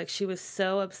more like she was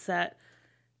so upset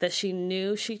that she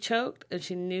knew she choked and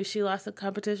she knew she lost the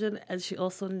competition. And she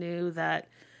also knew that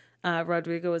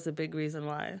Rodrigo was a big reason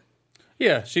why.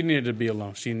 Yeah, she needed to be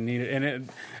alone. She needed, and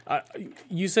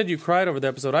you said you cried over the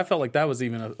episode. I felt like that was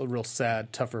even a real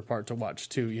sad, tougher part to watch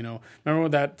too. Remember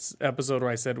that episode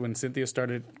where I said when Cynthia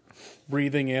started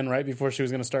breathing in right before she was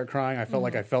going to start crying? I felt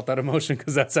like I felt that emotion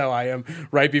because that's how I am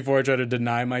right before I try to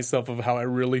deny myself of how I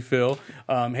really feel.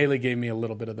 Hailey gave me a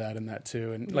little bit of that in that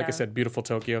too, and like I said, beautiful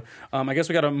Tokyo. I guess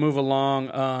we got to move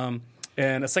along.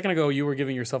 And a second ago, you were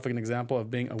giving yourself an example of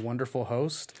being a wonderful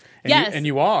host, and yes,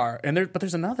 you are. But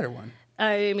there's another one.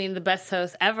 I mean, the best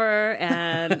host ever.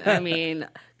 And I mean,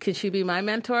 could she be my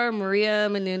mentor? Maria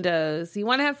Menounos. You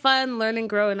want to have fun, learn, and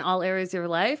grow in all areas of your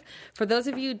life? For those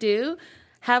of you who do,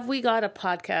 have we got a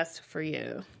podcast for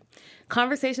you?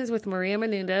 Conversations with Maria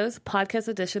Menounos, podcast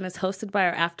edition, is hosted by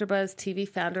our AfterBuzz TV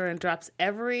founder and drops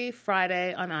every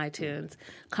Friday on iTunes.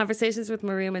 Conversations with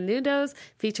Maria Menounos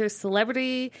features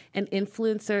celebrity and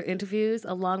influencer interviews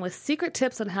along with secret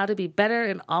tips on how to be better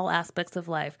in all aspects of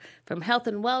life, from health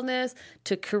and wellness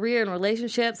to career and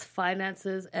relationships,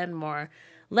 finances, and more.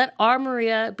 Let our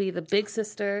Maria be the big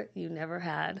sister you never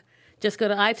had. Just go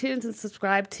to iTunes and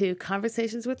subscribe to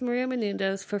Conversations with Maria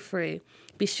Menounos for free.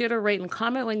 Be sure to rate and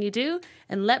comment when you do,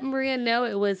 and let Maria know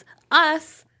it was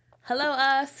us,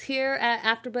 here at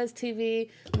AfterBuzz TV,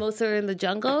 Moser in the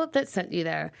Jungle, that sent you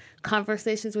there.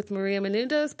 Conversations with Maria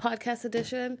Menounos, podcast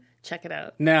edition. Check it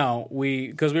out. Now,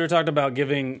 because we were talking about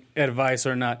giving advice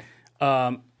or not,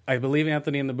 I believe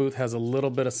Anthony in the booth has a little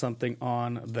bit of something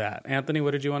on that. Anthony,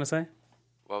 what did you want to say?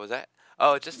 What was that?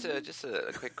 Oh, just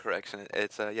a quick correction.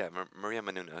 It's Maria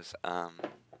Menounos.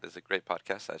 Is a great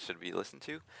podcast that should be listened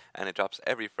to, and it drops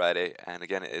every Friday. And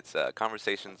again, it's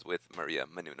Conversations with Maria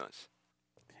Menounos.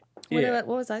 What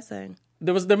was I saying?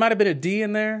 There might have been a D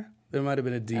in there. There might have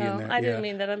been a D in there. I didn't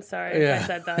mean that. I'm sorry if I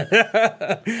said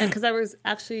that. And because I was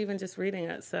actually even just reading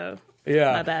it, so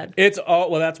my bad. That's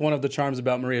one of the charms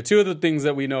about Maria. Two of the things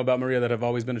that we know about Maria that have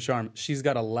always been a charm. She's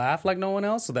got a laugh like no one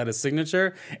else, so that is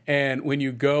signature. And when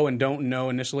you go and don't know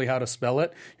initially how to spell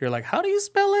it, you're like, how do you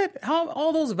spell it? How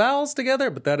all those vowels together?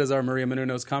 But that is our Maria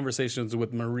Menounos. Conversations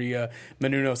with Maria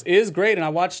Menounos is great. And I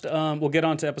watched, we'll get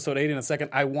on to episode 8 in a second.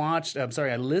 I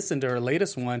listened to her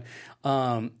latest one.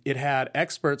 It had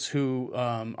experts who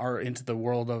are into the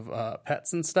world of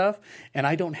pets and stuff. And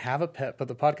I don't have a pet, but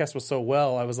the podcast was so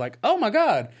well, I was like, oh my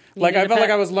God. Like I felt like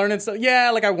I was learning stuff.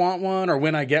 Yeah, like I want one, or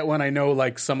when I get one, I know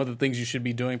like some of the things you should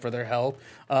be doing for their health.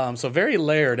 So very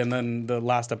layered. And then the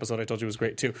last episode I told you was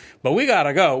great too. But we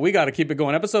gotta go. We gotta keep it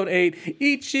going. Episode 8,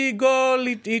 Ichi.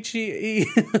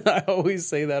 I always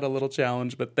say that, a little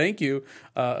challenge, but thank you,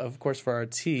 of course, for our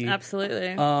tea.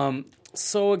 Absolutely.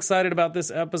 So excited about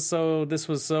this episode. This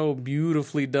was so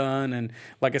beautifully done. And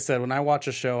like I said, when I watch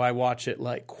a show, I watch it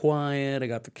like quiet. I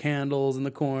got the candles in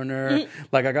the corner.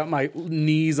 Like I got my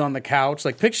knees on the couch.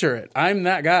 Like picture it. I'm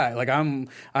that guy. Like I'm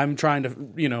trying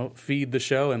to, feed the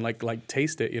show and like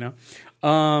taste it,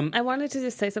 I wanted to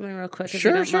just say something real quick, if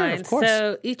you don't mind. Of course.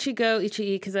 So, Ichigo,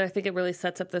 Ichi-e, because I think it really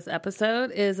sets up this episode,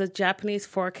 is a Japanese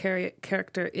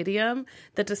four-character idiom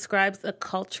that describes a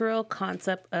cultural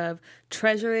concept of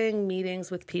treasuring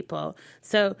meetings with people.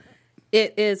 So,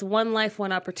 it is one life,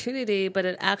 one opportunity, but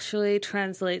it actually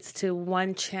translates to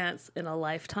one chance in a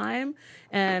lifetime.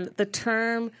 And the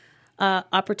term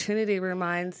opportunity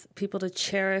reminds people to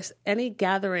cherish any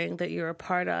gathering that you're a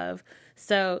part of.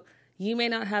 So, you may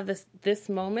not have this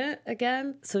moment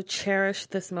again, so cherish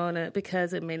this moment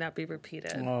because it may not be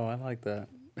repeated. Oh, I like that.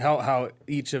 How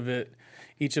each of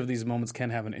these moments can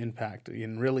have an impact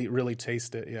and really, really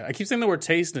taste it. Yeah, I keep saying the word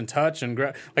taste and touch and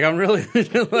like I'm really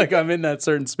like I'm in that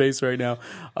certain space right now.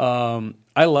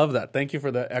 I love that. Thank you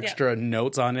for the extra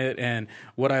notes on it. And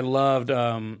what I loved,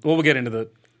 we'll get into the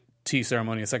tea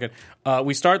ceremony in a second.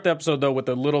 We start the episode though with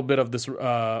a little bit of this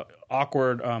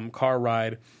awkward car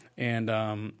ride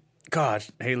and. God,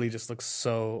 Haley just looks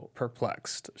so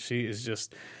perplexed.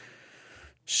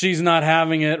 She's not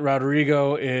having it.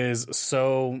 Rodrigo is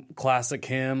so classic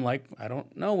him. Like, I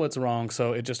don't know what's wrong.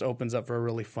 So it just opens up for a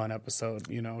really fun episode,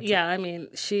 Yeah, I mean,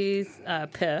 she's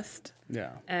pissed.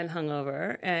 Yeah. And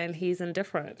hungover, and he's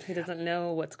indifferent. He doesn't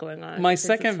know what's going on. My He thinks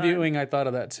second it's fine. viewing, I thought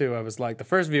of that too. I was like, the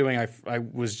first viewing, I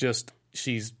was just,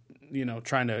 she's,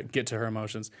 trying to get to her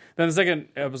emotions. Then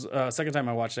the second time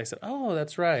I watched it, I said, oh,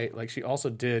 that's right. Like, she also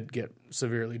did get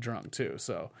severely drunk too.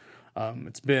 So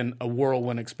it's been a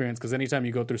whirlwind experience, because anytime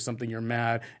you go through something, you're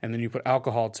mad, and then you put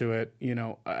alcohol to it,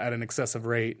 at an excessive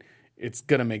rate, it's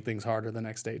going to make things harder the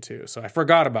next day too. So I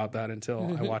forgot about that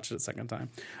until I watched it a second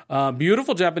time.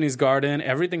 Beautiful Japanese garden.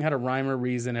 Everything had a rhyme or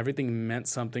reason. Everything meant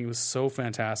something. It was so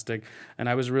fantastic. And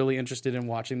I was really interested in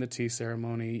watching the tea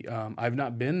ceremony. I've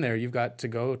not been there. You've got to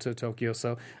go to Tokyo.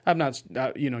 So I've not,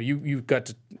 you've got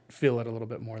to feel it a little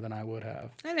bit more than I would have.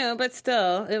 I know, but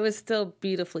still, it was still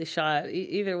beautifully shot.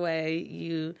 Either way,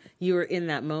 you were in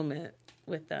that moment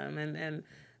with them. And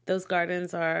those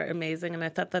gardens are amazing. And I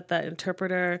thought that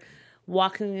interpreter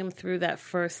walking them through that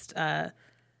first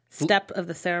step of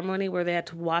the ceremony where they had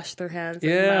to wash their hands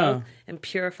and mouth and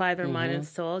purify their mind and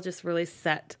soul just really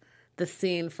set the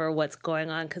scene for what's going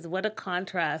on. Because what a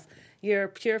contrast. You're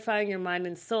purifying your mind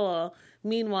and soul.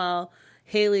 Meanwhile,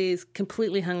 Haley's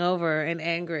completely hungover and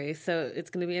angry. So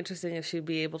it's going to be interesting if she'd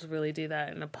be able to really do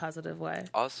that in a positive way.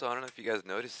 Also, I don't know if you guys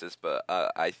noticed this, but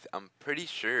I'm pretty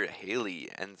sure Haley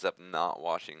ends up not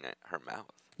washing her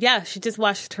mouth. Yeah, she just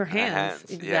washed her hands.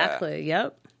 Yeah. Exactly.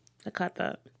 Yep. I caught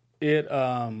that. It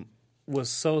was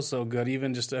so good.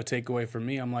 Even just a takeaway for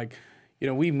me, I'm like,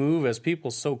 we move as people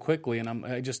so quickly, and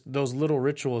I just those little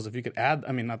rituals. If you could add,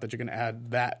 I mean, not that you're going to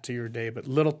add that to your day, but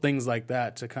little things like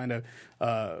that to kind of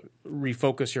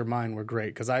refocus your mind were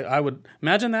great. Because I would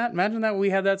imagine that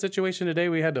we had that situation today.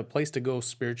 We had a place to go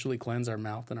spiritually cleanse our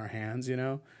mouth and our hands.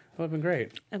 That would have been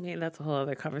great. I mean, that's a whole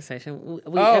other conversation.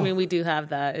 I mean, we do have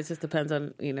that. It just depends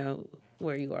on,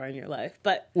 where you are in your life.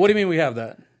 But what do you mean we have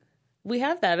that? We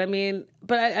have that. I mean,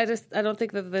 but I don't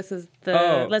think that this is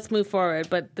the, let's move forward.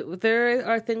 But there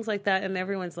are things like that in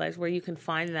everyone's life where you can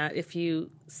find that if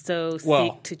you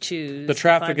seek to choose. The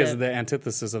traffic is the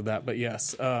antithesis of that, but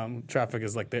yes, traffic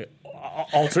is like the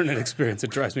alternate experience. It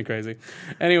drives me crazy.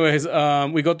 Anyways,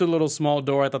 we go through a little small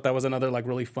door. I thought that was another like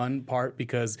really fun part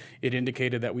because it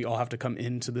indicated that we all have to come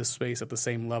into this space at the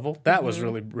same level. That was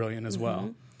really brilliant as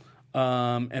well.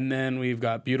 And then we've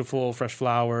got beautiful fresh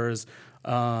flowers.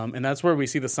 And that's where we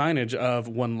see the signage of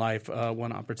One Life,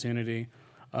 One Opportunity.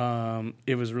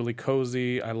 It was really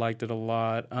cozy. I liked it a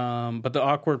lot. But the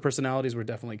awkward personalities were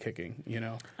definitely kicking,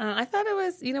 I thought it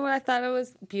was, I thought it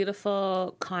was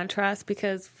beautiful contrast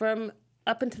because from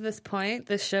up until this point,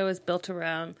 this show is built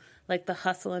around like the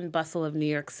hustle and bustle of New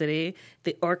York City,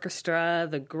 the orchestra,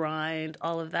 the grind,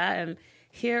 all of that. And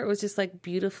here it was just like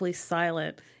beautifully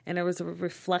silent and it was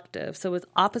reflective. So it was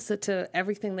opposite to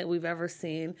everything that we've ever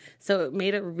seen. So it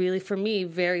made it really, for me,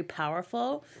 very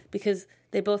powerful because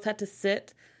they both had to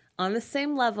sit on the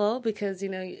same level because,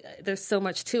 there's so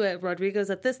much to it.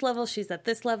 Rodrigo's at this level. She's at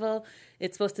this level.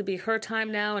 It's supposed to be her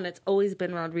time now, and it's always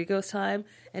been Rodrigo's time.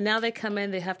 And now they come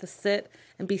in, they have to sit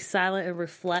and be silent and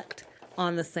reflect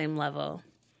on the same level.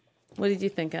 What did you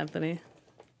think, Anthony?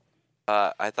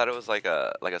 I thought it was like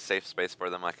a safe space for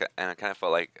them, and I kind of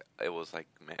felt like it was like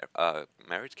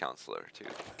marriage counselor too.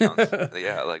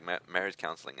 Yeah, like marriage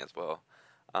counseling as well.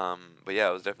 But yeah,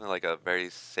 it was definitely like a very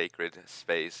sacred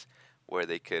space where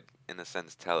they could, in a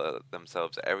sense, tell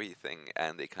themselves everything,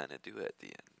 and they kind of do it at the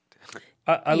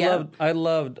end. I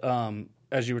loved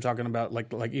as you were talking about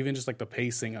like even just like the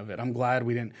pacing of it. I'm glad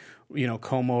we didn't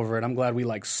comb over it. I'm glad we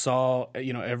like saw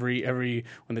every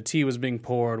when the tea was being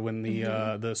poured, when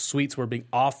the sweets were being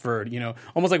offered,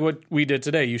 almost like what we did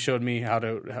today. You showed me how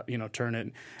to turn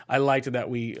it. I liked that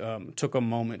we took a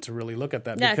moment to really look at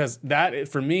that because that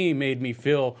for me made me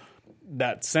feel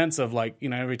that sense of like,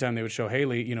 every time they would show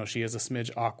Haley, she is a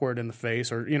smidge awkward in the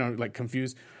face or, like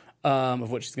confused of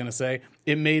what she's going to say.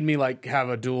 It made me like have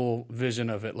a dual vision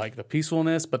of it, like the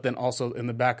peacefulness, but then also in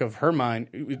the back of her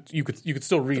mind, you could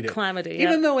still read it. Calamity,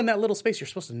 even though in that little space, you're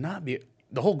supposed to not be,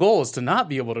 the whole goal is to not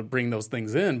be able to bring those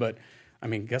things in. But I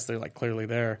mean, I guess they're like clearly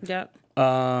there. Yep.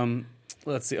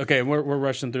 Let's see. Okay, we're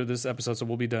rushing through this episode, so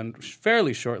we'll be done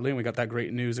fairly shortly. And we got that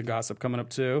great news and gossip coming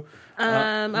up too.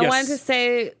 I wanted to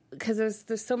say because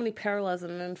there's so many parallels,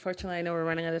 and unfortunately, I know we're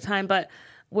running out of time. But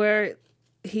where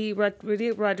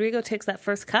Rodrigo takes that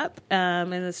first cup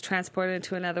and is transported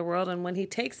into another world, and when he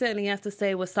takes it, and he has to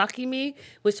say "wasaki me,"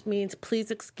 which means "please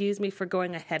excuse me for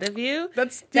going ahead of you."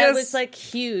 That was like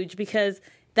huge because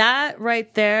that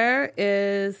right there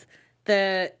is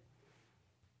the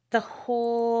the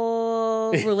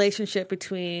whole relationship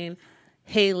between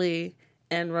Haley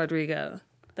and Rodrigo.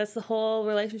 That's the whole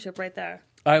relationship right there.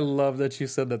 I love that you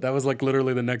said that. That was like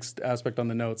literally the next aspect on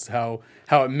the notes, how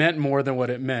it meant more than what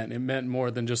it meant. It meant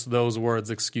more than just those words,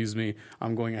 excuse me,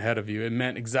 I'm going ahead of you. It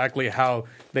meant exactly how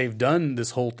they've done this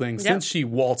whole thing since she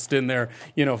waltzed in there,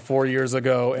 4 years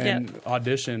ago and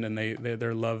auditioned, and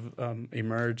their love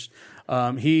emerged.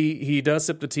 He does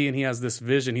sip the tea, and he has this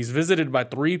vision. He's visited by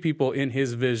 3 people in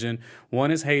his vision. One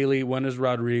is Haley, one is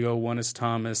Rodrigo, one is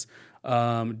Thomas.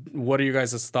 What are you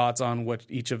guys' thoughts on what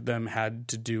each of them had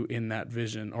to do in that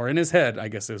vision, or in his head, I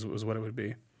guess is what it would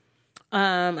be?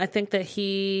 I think that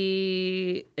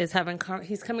he is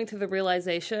he's coming to the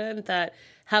realization that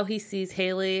how he sees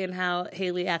Haley and how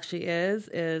Haley actually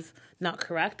is not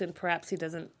correct, and perhaps he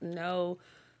doesn't know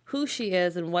who she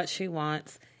is and what she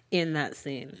wants in that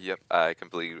scene. Yep, I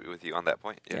completely agree with you on that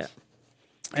point. Yes.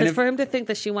 Because for him to think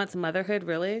that she wants motherhood,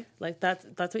 really, like that's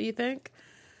what you think.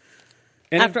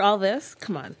 And after all this,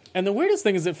 come on. And the weirdest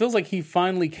thing is it feels like he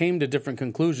finally came to different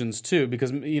conclusions, too, because,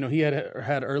 he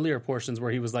had earlier portions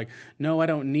where he was like, no, I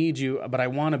don't need you, but I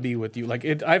want to be with you.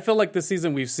 I feel like this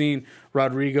season we've seen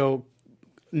Rodrigo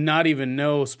not even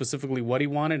know specifically what he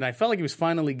wanted, and I felt like he was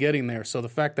finally getting there. So the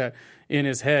fact that in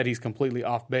his head he's completely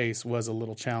off base was a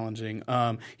little challenging.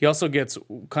 He also gets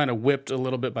kind of whipped a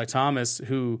little bit by Thomas,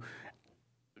 who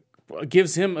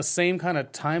gives him a same kind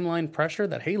of timeline pressure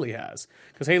that Haley has.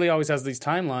 Because Haley always has these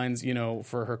timelines,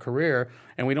 for her career,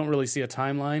 and we don't really see a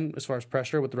timeline as far as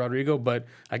pressure with Rodrigo, but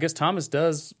I guess Thomas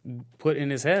does put in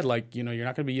his head, you're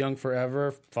not going to be young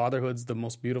forever. Fatherhood's the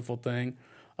most beautiful thing.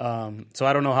 So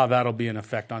I don't know how that'll be an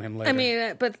effect on him later. I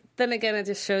mean, but then again, it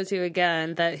just shows you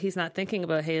again that he's not thinking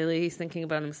about Haley, he's thinking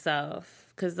about himself.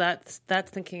 Because that's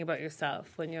thinking about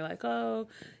yourself when you're like, oh,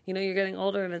 you're getting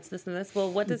older and it's this and this. Well,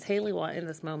 what does Haley want in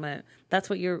this moment? That's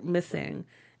what you're missing.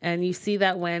 And you see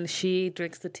that when she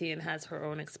drinks the tea and has her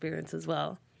own experience as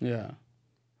well. Yeah.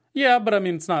 Yeah, but I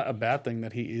mean, it's not a bad thing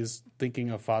that he is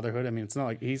thinking of fatherhood. I mean, it's not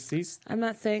like he's... I'm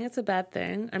not saying it's a bad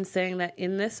thing. I'm saying that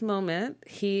in this moment,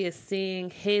 he is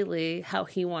seeing Haley how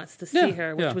he wants to see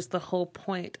her, which was the whole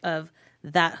point of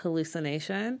that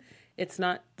hallucination. It's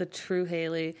not the true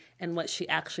Haley and what she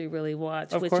actually really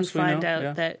wants, which you find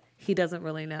out that he doesn't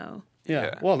really know.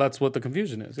 Yeah. Well, that's what the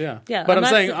confusion is. Yeah. Yeah. But I'm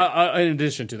saying, in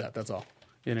addition to that, that's all.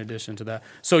 In addition to that.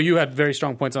 So you had very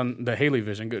strong points on the Haley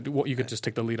vision. You could just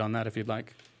take the lead on that if you'd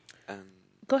like.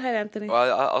 Go ahead, Anthony.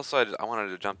 Well, I wanted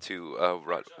to jump to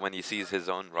when he sees his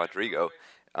own Rodrigo.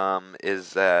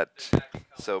 Is that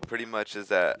so? Pretty much is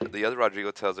that the other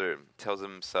Rodrigo tells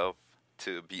himself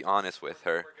to be honest with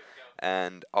her.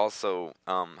 And also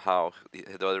how the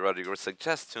other Rodrigo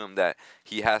suggests to him that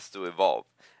he has to evolve.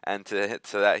 And to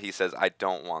that, he says, I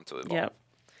don't want to evolve. Yep.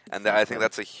 And I think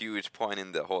that's a huge point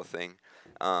in the whole thing.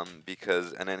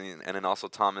 Because and then also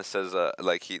Thomas says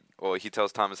he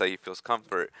tells Thomas that he feels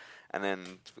comfort, and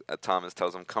then Thomas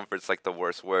tells him comfort's like the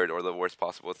worst word or the worst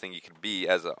possible thing you could be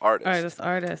as an artist.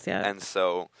 Artist, yeah. And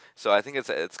so I think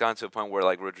it's gotten to a point where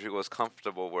Rodrigo is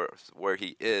comfortable where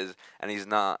he is, and he's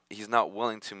not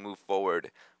willing to move forward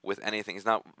with anything. He's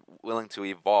not willing to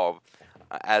evolve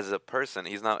as a person.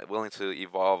 He's not willing to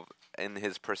evolve in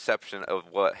his perception of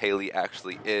what Haley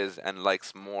actually is, and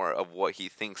likes more of what he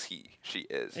thinks she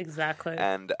is. Exactly.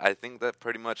 And I think that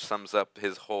pretty much sums up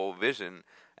his whole vision,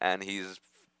 and he's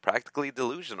practically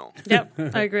delusional. Yep,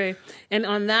 I agree. And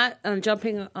on that,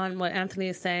 jumping on what Anthony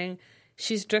is saying,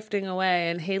 she's drifting away,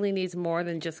 and Haley needs more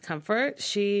than just comfort.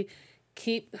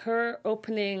 Her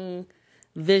opening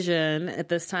vision at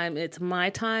this time, it's my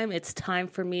time, it's time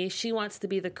for me. She wants to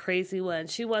be the crazy one.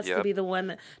 She wants to be the one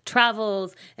that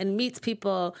travels and meets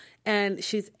people, and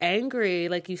she's angry.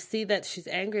 You see that she's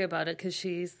angry about it because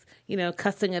she's,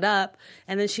 cussing it up.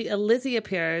 And then Lizzie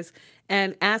appears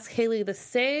and asks Haley the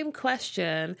same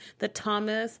question that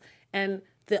Thomas and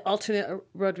the alternate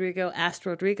Rodrigo asked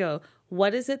Rodrigo.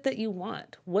 What is it that you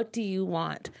want? What do you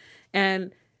want?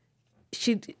 And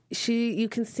you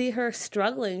can see her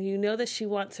struggling. You know that she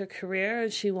wants her career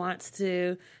and she wants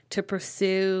to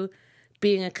pursue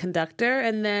being a conductor.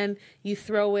 And then you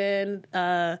throw in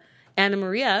Anna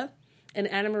Maria, and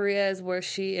Anna Maria is where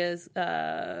she is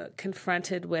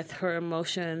confronted with her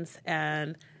emotions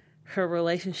and her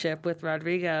relationship with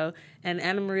Rodrigo. And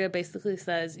Anna Maria basically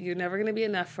says, you're never going to be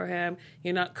enough for him.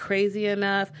 You're not crazy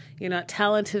enough. You're not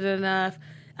talented enough.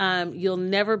 You'll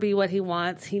never be what he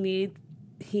wants. He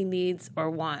needs or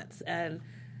wants. And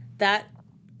that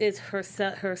is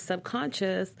her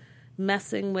subconscious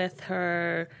messing with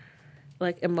her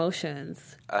like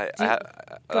emotions. Go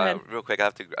ahead. Real quick, I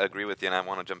have to agree with you, and I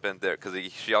want to jump in there because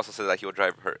she also said that he'll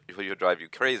drive you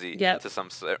crazy Yep. to some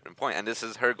certain point, and this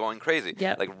is her going crazy,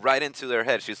 Yep. like right into their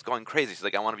head. She's going crazy. She's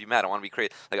like, I want to be mad. I want to be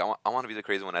crazy. Like I want to be the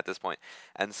crazy one at this point,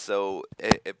 and so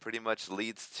it pretty much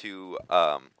leads to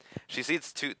she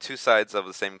sees two sides of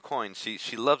the same coin.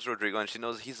 She loves Rodrigo, and she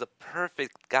knows he's a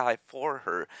perfect guy for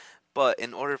her, but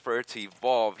in order for her to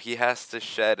evolve, he has to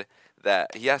shed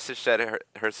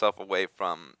herself away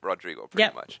from Rodrigo,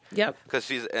 pretty much. Yep. Because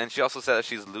she also said that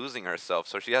she's losing herself,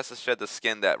 so she has to shed the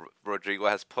skin that Rodrigo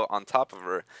has put on top of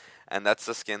her, and that's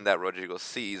the skin that Rodrigo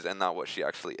sees and not what she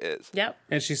actually is. Yep.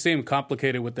 And she seemed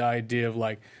complicated with the idea of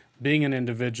like being an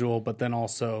individual, but then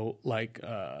also like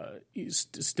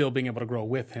still being able to grow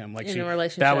with him. Like In she, a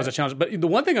relationship. that was a challenge. But the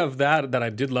one thing of that I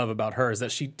did love about her is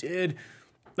that she did.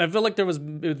 I feel like it was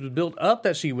built up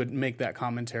that she would make that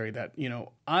commentary that, you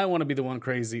know, I want to be the one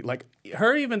crazy. Like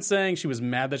her even saying she was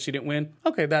mad that she didn't win.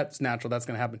 Okay, that's natural. That's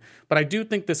going to happen. But I do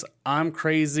think this I'm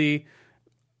crazy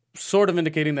sort of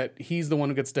indicating that he's the one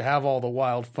who gets to have all the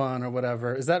wild fun or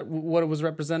whatever. Is that what it was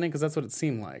representing? Because that's what it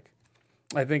seemed like.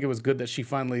 I think it was good that she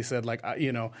finally said, like,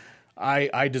 you know,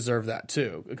 I deserve that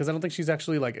too, because I don't think she's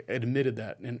actually like admitted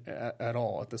that at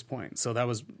all at this point. So that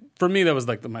was, for me, that was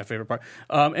like my favorite part.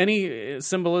 Any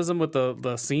symbolism with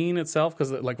the scene itself?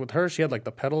 Because like with her, she had like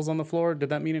the petals on the floor. Did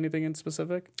that mean anything in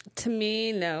specific? To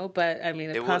me, no, but I mean,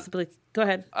 it It possibly. Go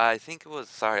ahead. I think it was.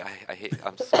 Sorry,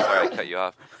 I'm so sorry I cut you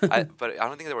off. But I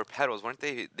don't think they were petals, weren't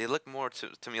they? They look more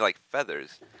to me like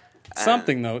feathers.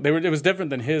 Something though. It was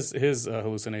different than his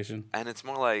hallucination. And it's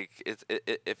more like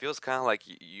it feels kind of like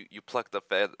you pluck the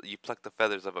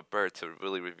feathers of a bird to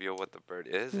really reveal what the bird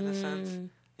is in a sense.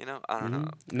 You know, I don't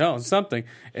know. No, something.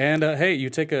 And hey,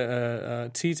 you take a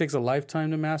tea takes a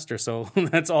lifetime to master. So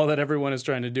that's all that everyone is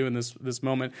trying to do in this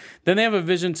moment. Then they have a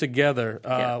vision together.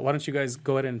 Why don't you guys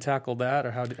go ahead and tackle that,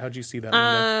 or how'd you see that?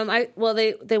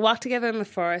 Linda? They walked together in the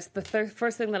forest. The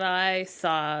first thing that I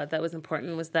saw that was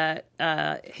important was that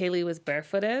Haley was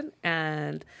barefooted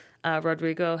and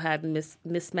Rodrigo had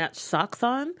mismatched socks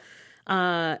on,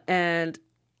 and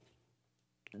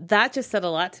that just said a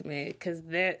lot to me because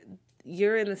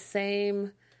you're in the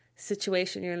same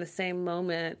situation, you're in the same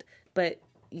moment, but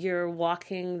you're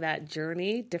walking that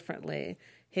journey differently.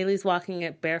 Haley's walking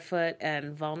it barefoot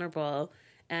and vulnerable,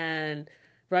 and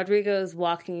Rodrigo's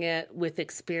walking it with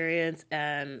experience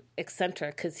and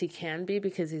eccentric because he can be,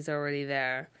 because he's already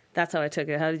there. That's how I took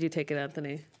it. How did you take it,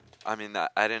 Anthony? I mean,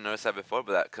 I didn't notice that before,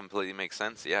 but that completely makes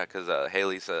sense. Yeah, because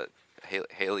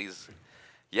Haley's.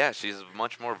 Yeah, she's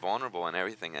much more vulnerable and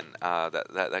everything, and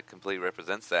that completely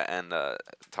represents that. And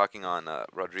talking on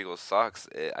Rodrigo's socks,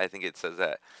 I think it says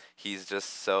that his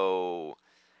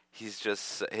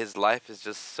life is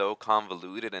just so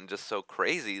convoluted and just so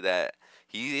crazy that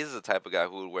he is the type of guy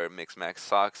who would wear mix-match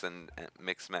socks and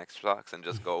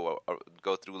just go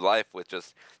through life with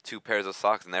just two pairs of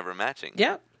socks never matching.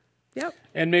 Yep.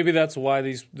 And maybe that's why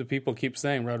the people keep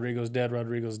saying Rodrigo's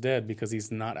dead, because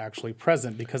he's not actually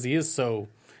present, because he is so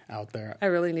out there. I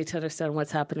really need to understand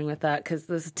what's happening with that, because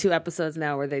there's 2 episodes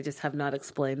now where they just have not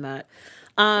explained that.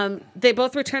 They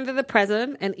both return to the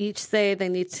present and each say they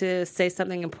need to say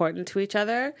something important to each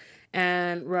other.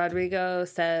 And Rodrigo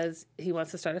says he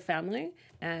wants to start a family,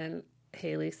 and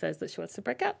Haley says that she wants to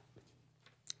break up.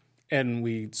 And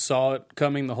we saw it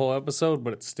coming the whole episode,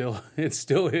 but it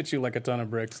still hit you like a ton of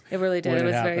bricks. It really did. when It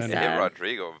was very happened. It hit sad.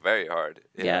 Rodrigo very hard.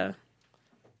 Yeah.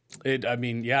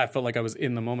 I felt like I was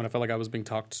in the moment. I felt like I was being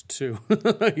talked to,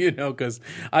 you know, because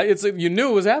you knew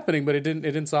it was happening, but it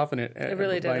didn't soften it. It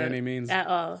really by didn't. any means At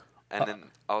all. And then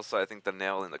also, I think the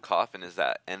nail in the coffin is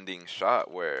that ending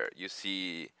shot where you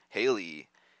see Haley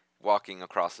walking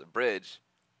across the bridge,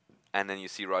 and then you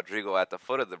see Rodrigo at the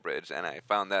foot of the bridge, and I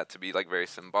found that to be like very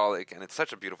symbolic, and it's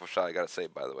such a beautiful shot. I gotta say,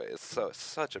 by the way, it's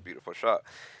such a beautiful shot.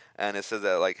 And it says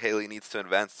that like Haley needs to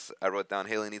advance. I wrote down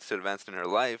Haley needs to advance in her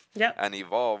life and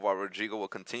evolve, while Rodrigo will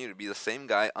continue to be the same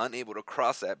guy, unable to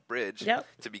cross that bridge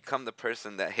to become the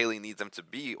person that Haley needs him to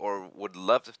be, or would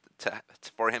love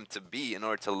for him to be in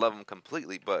order to love him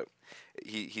completely. But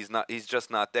he's not. He's just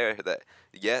not there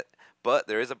yet. But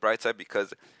there is a bright side,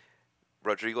 because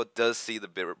Rodrigo does see the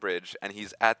bridge, and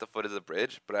he's at the foot of the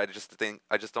bridge. But I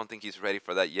just don't think he's ready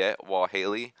for that yet. While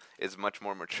Haley is much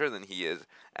more mature than he is,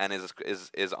 and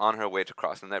is on her way to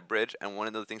crossing that bridge. And one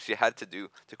of the things she had to do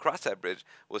to cross that bridge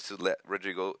was to let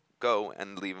Rodrigo go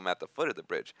and leave him at the foot of the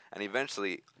bridge. And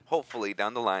eventually, hopefully,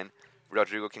 down the line,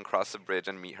 Rodrigo can cross the bridge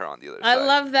and meet her on the other I side.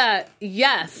 love that.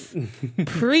 Yes.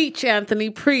 Preach, Anthony,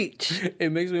 preach.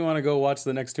 It makes me want to go watch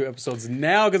the next 2 episodes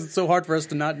now because it's so hard for us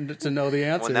to know the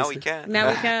answers. Well, now we can. Now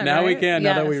we can. Now we right? can.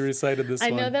 Now that we Yes. recited this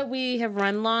I one. know that we have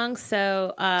run long,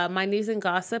 so my news and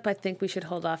gossip, I think we should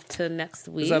hold off to next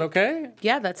week. Is that okay?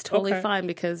 Yeah, that's totally Okay. fine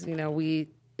because,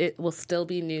 it will still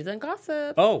be news and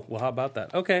gossip. Oh, well, how about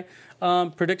that? Okay.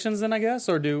 Predictions then, I guess?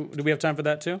 Or do we have time for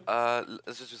that too?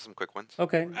 Let's just do some quick ones.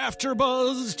 Okay.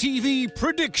 AfterBuzz TV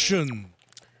prediction.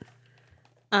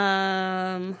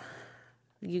 You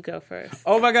go first.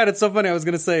 Oh my God, it's so funny. I was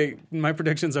going to say my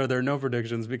predictions are there are no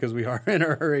predictions because we are in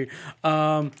a hurry.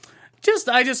 I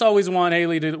just always want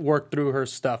Haley to work through her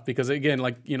stuff because, again,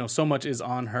 so much is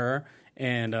on her.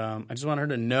 And I just want her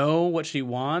to know what she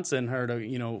wants and her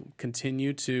to,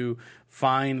 continue to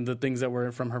find the things that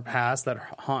were from her past that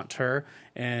haunt her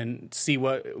and see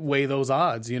weigh those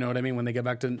odds. You know what I mean? When they get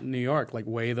back to New York,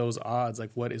 weigh those odds.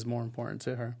 What is more important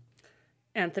to her?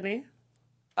 Anthony?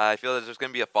 I feel that there's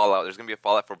going to be a fallout. There's going to be a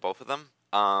fallout for both of them.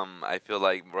 I feel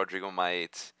like Rodrigo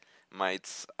might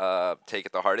take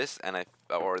it the hardest,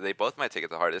 or they both might take it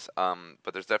the hardest.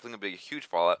 But there's definitely gonna be a huge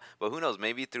fallout. But who knows?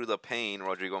 Maybe through the pain,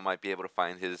 Rodrigo might be able to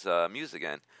find his muse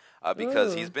again,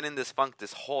 because he's been in this funk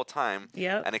this whole time.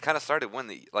 Yep. And it kind of started when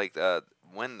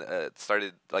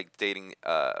started dating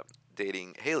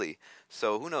Haley.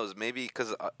 So who knows? Maybe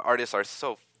because artists are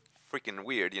so freaking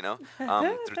weird,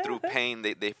 through pain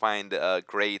they find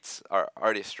great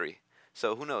artistry.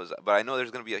 So who knows? But I know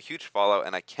there's going to be a huge fallout,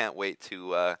 and I can't wait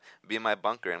to be in my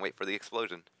bunker and wait for the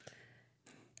explosion.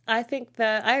 I think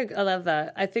that I love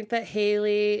that. I think that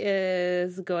Haley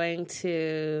is going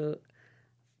to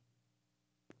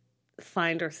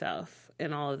find herself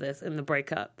in all of this, in the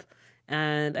breakup,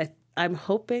 and I'm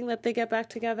hoping that they get back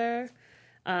together.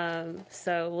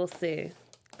 So we'll see.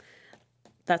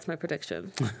 That's my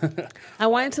prediction. I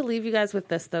wanted to leave you guys with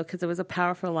this though, because it was a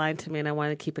powerful line to me, and I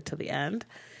wanted to keep it to the end.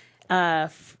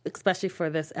 Especially for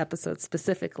this episode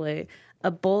specifically,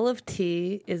 a bowl of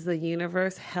tea is the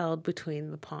universe held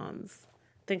between the palms.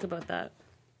 Think about that.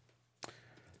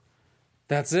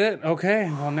 That's it. Okay.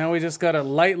 Well, now we just got to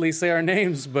lightly say our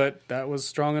names, but that was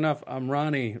strong enough. I'm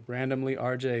Ronnie, randomly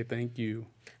RJ. Thank you.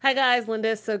 Hi guys, Linda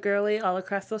is so girly all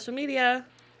across social media.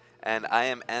 And I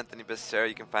am Anthony Becerra.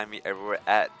 You can find me everywhere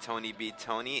at Tony B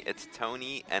Tony. It's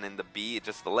Tony, and in the B,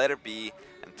 just the letter B,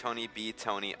 and Tony B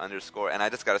Tony _. And I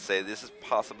just gotta say, this is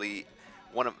possibly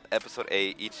one of episode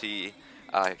 8.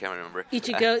 I can't remember.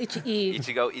 Ichigo Ichii.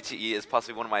 Ichigo Ichii is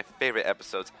possibly one of my favorite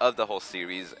episodes of the whole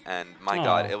series. And my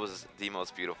God, it was the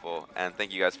most beautiful. And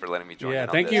thank you guys for letting me join. Yeah, in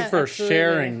on thank this. you for absolutely.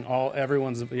 sharing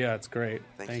everyone's. Yeah, it's great.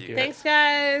 Thank you. Thanks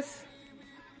guys.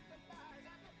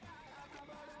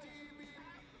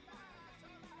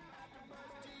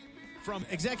 From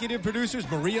executive producers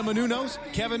Maria Menounos,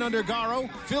 Kevin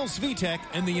Undergaro, Phil Svitek,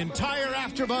 and the entire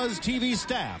AfterBuzz TV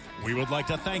staff, we would like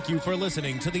to thank you for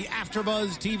listening to the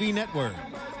AfterBuzz TV network.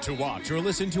 To watch or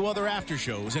listen to other after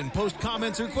shows and post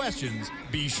comments or questions,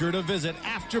 be sure to visit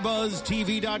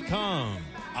AfterBuzzTV.com.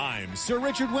 I'm Sir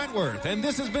Richard Wentworth, and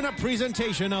this has been a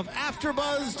presentation of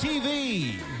AfterBuzz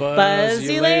TV. Buzz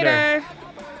you later.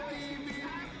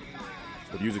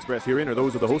 The views expressed herein are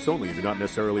those of the hosts only and do not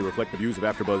necessarily reflect the views of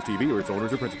AfterBuzz TV or its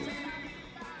owners or principals.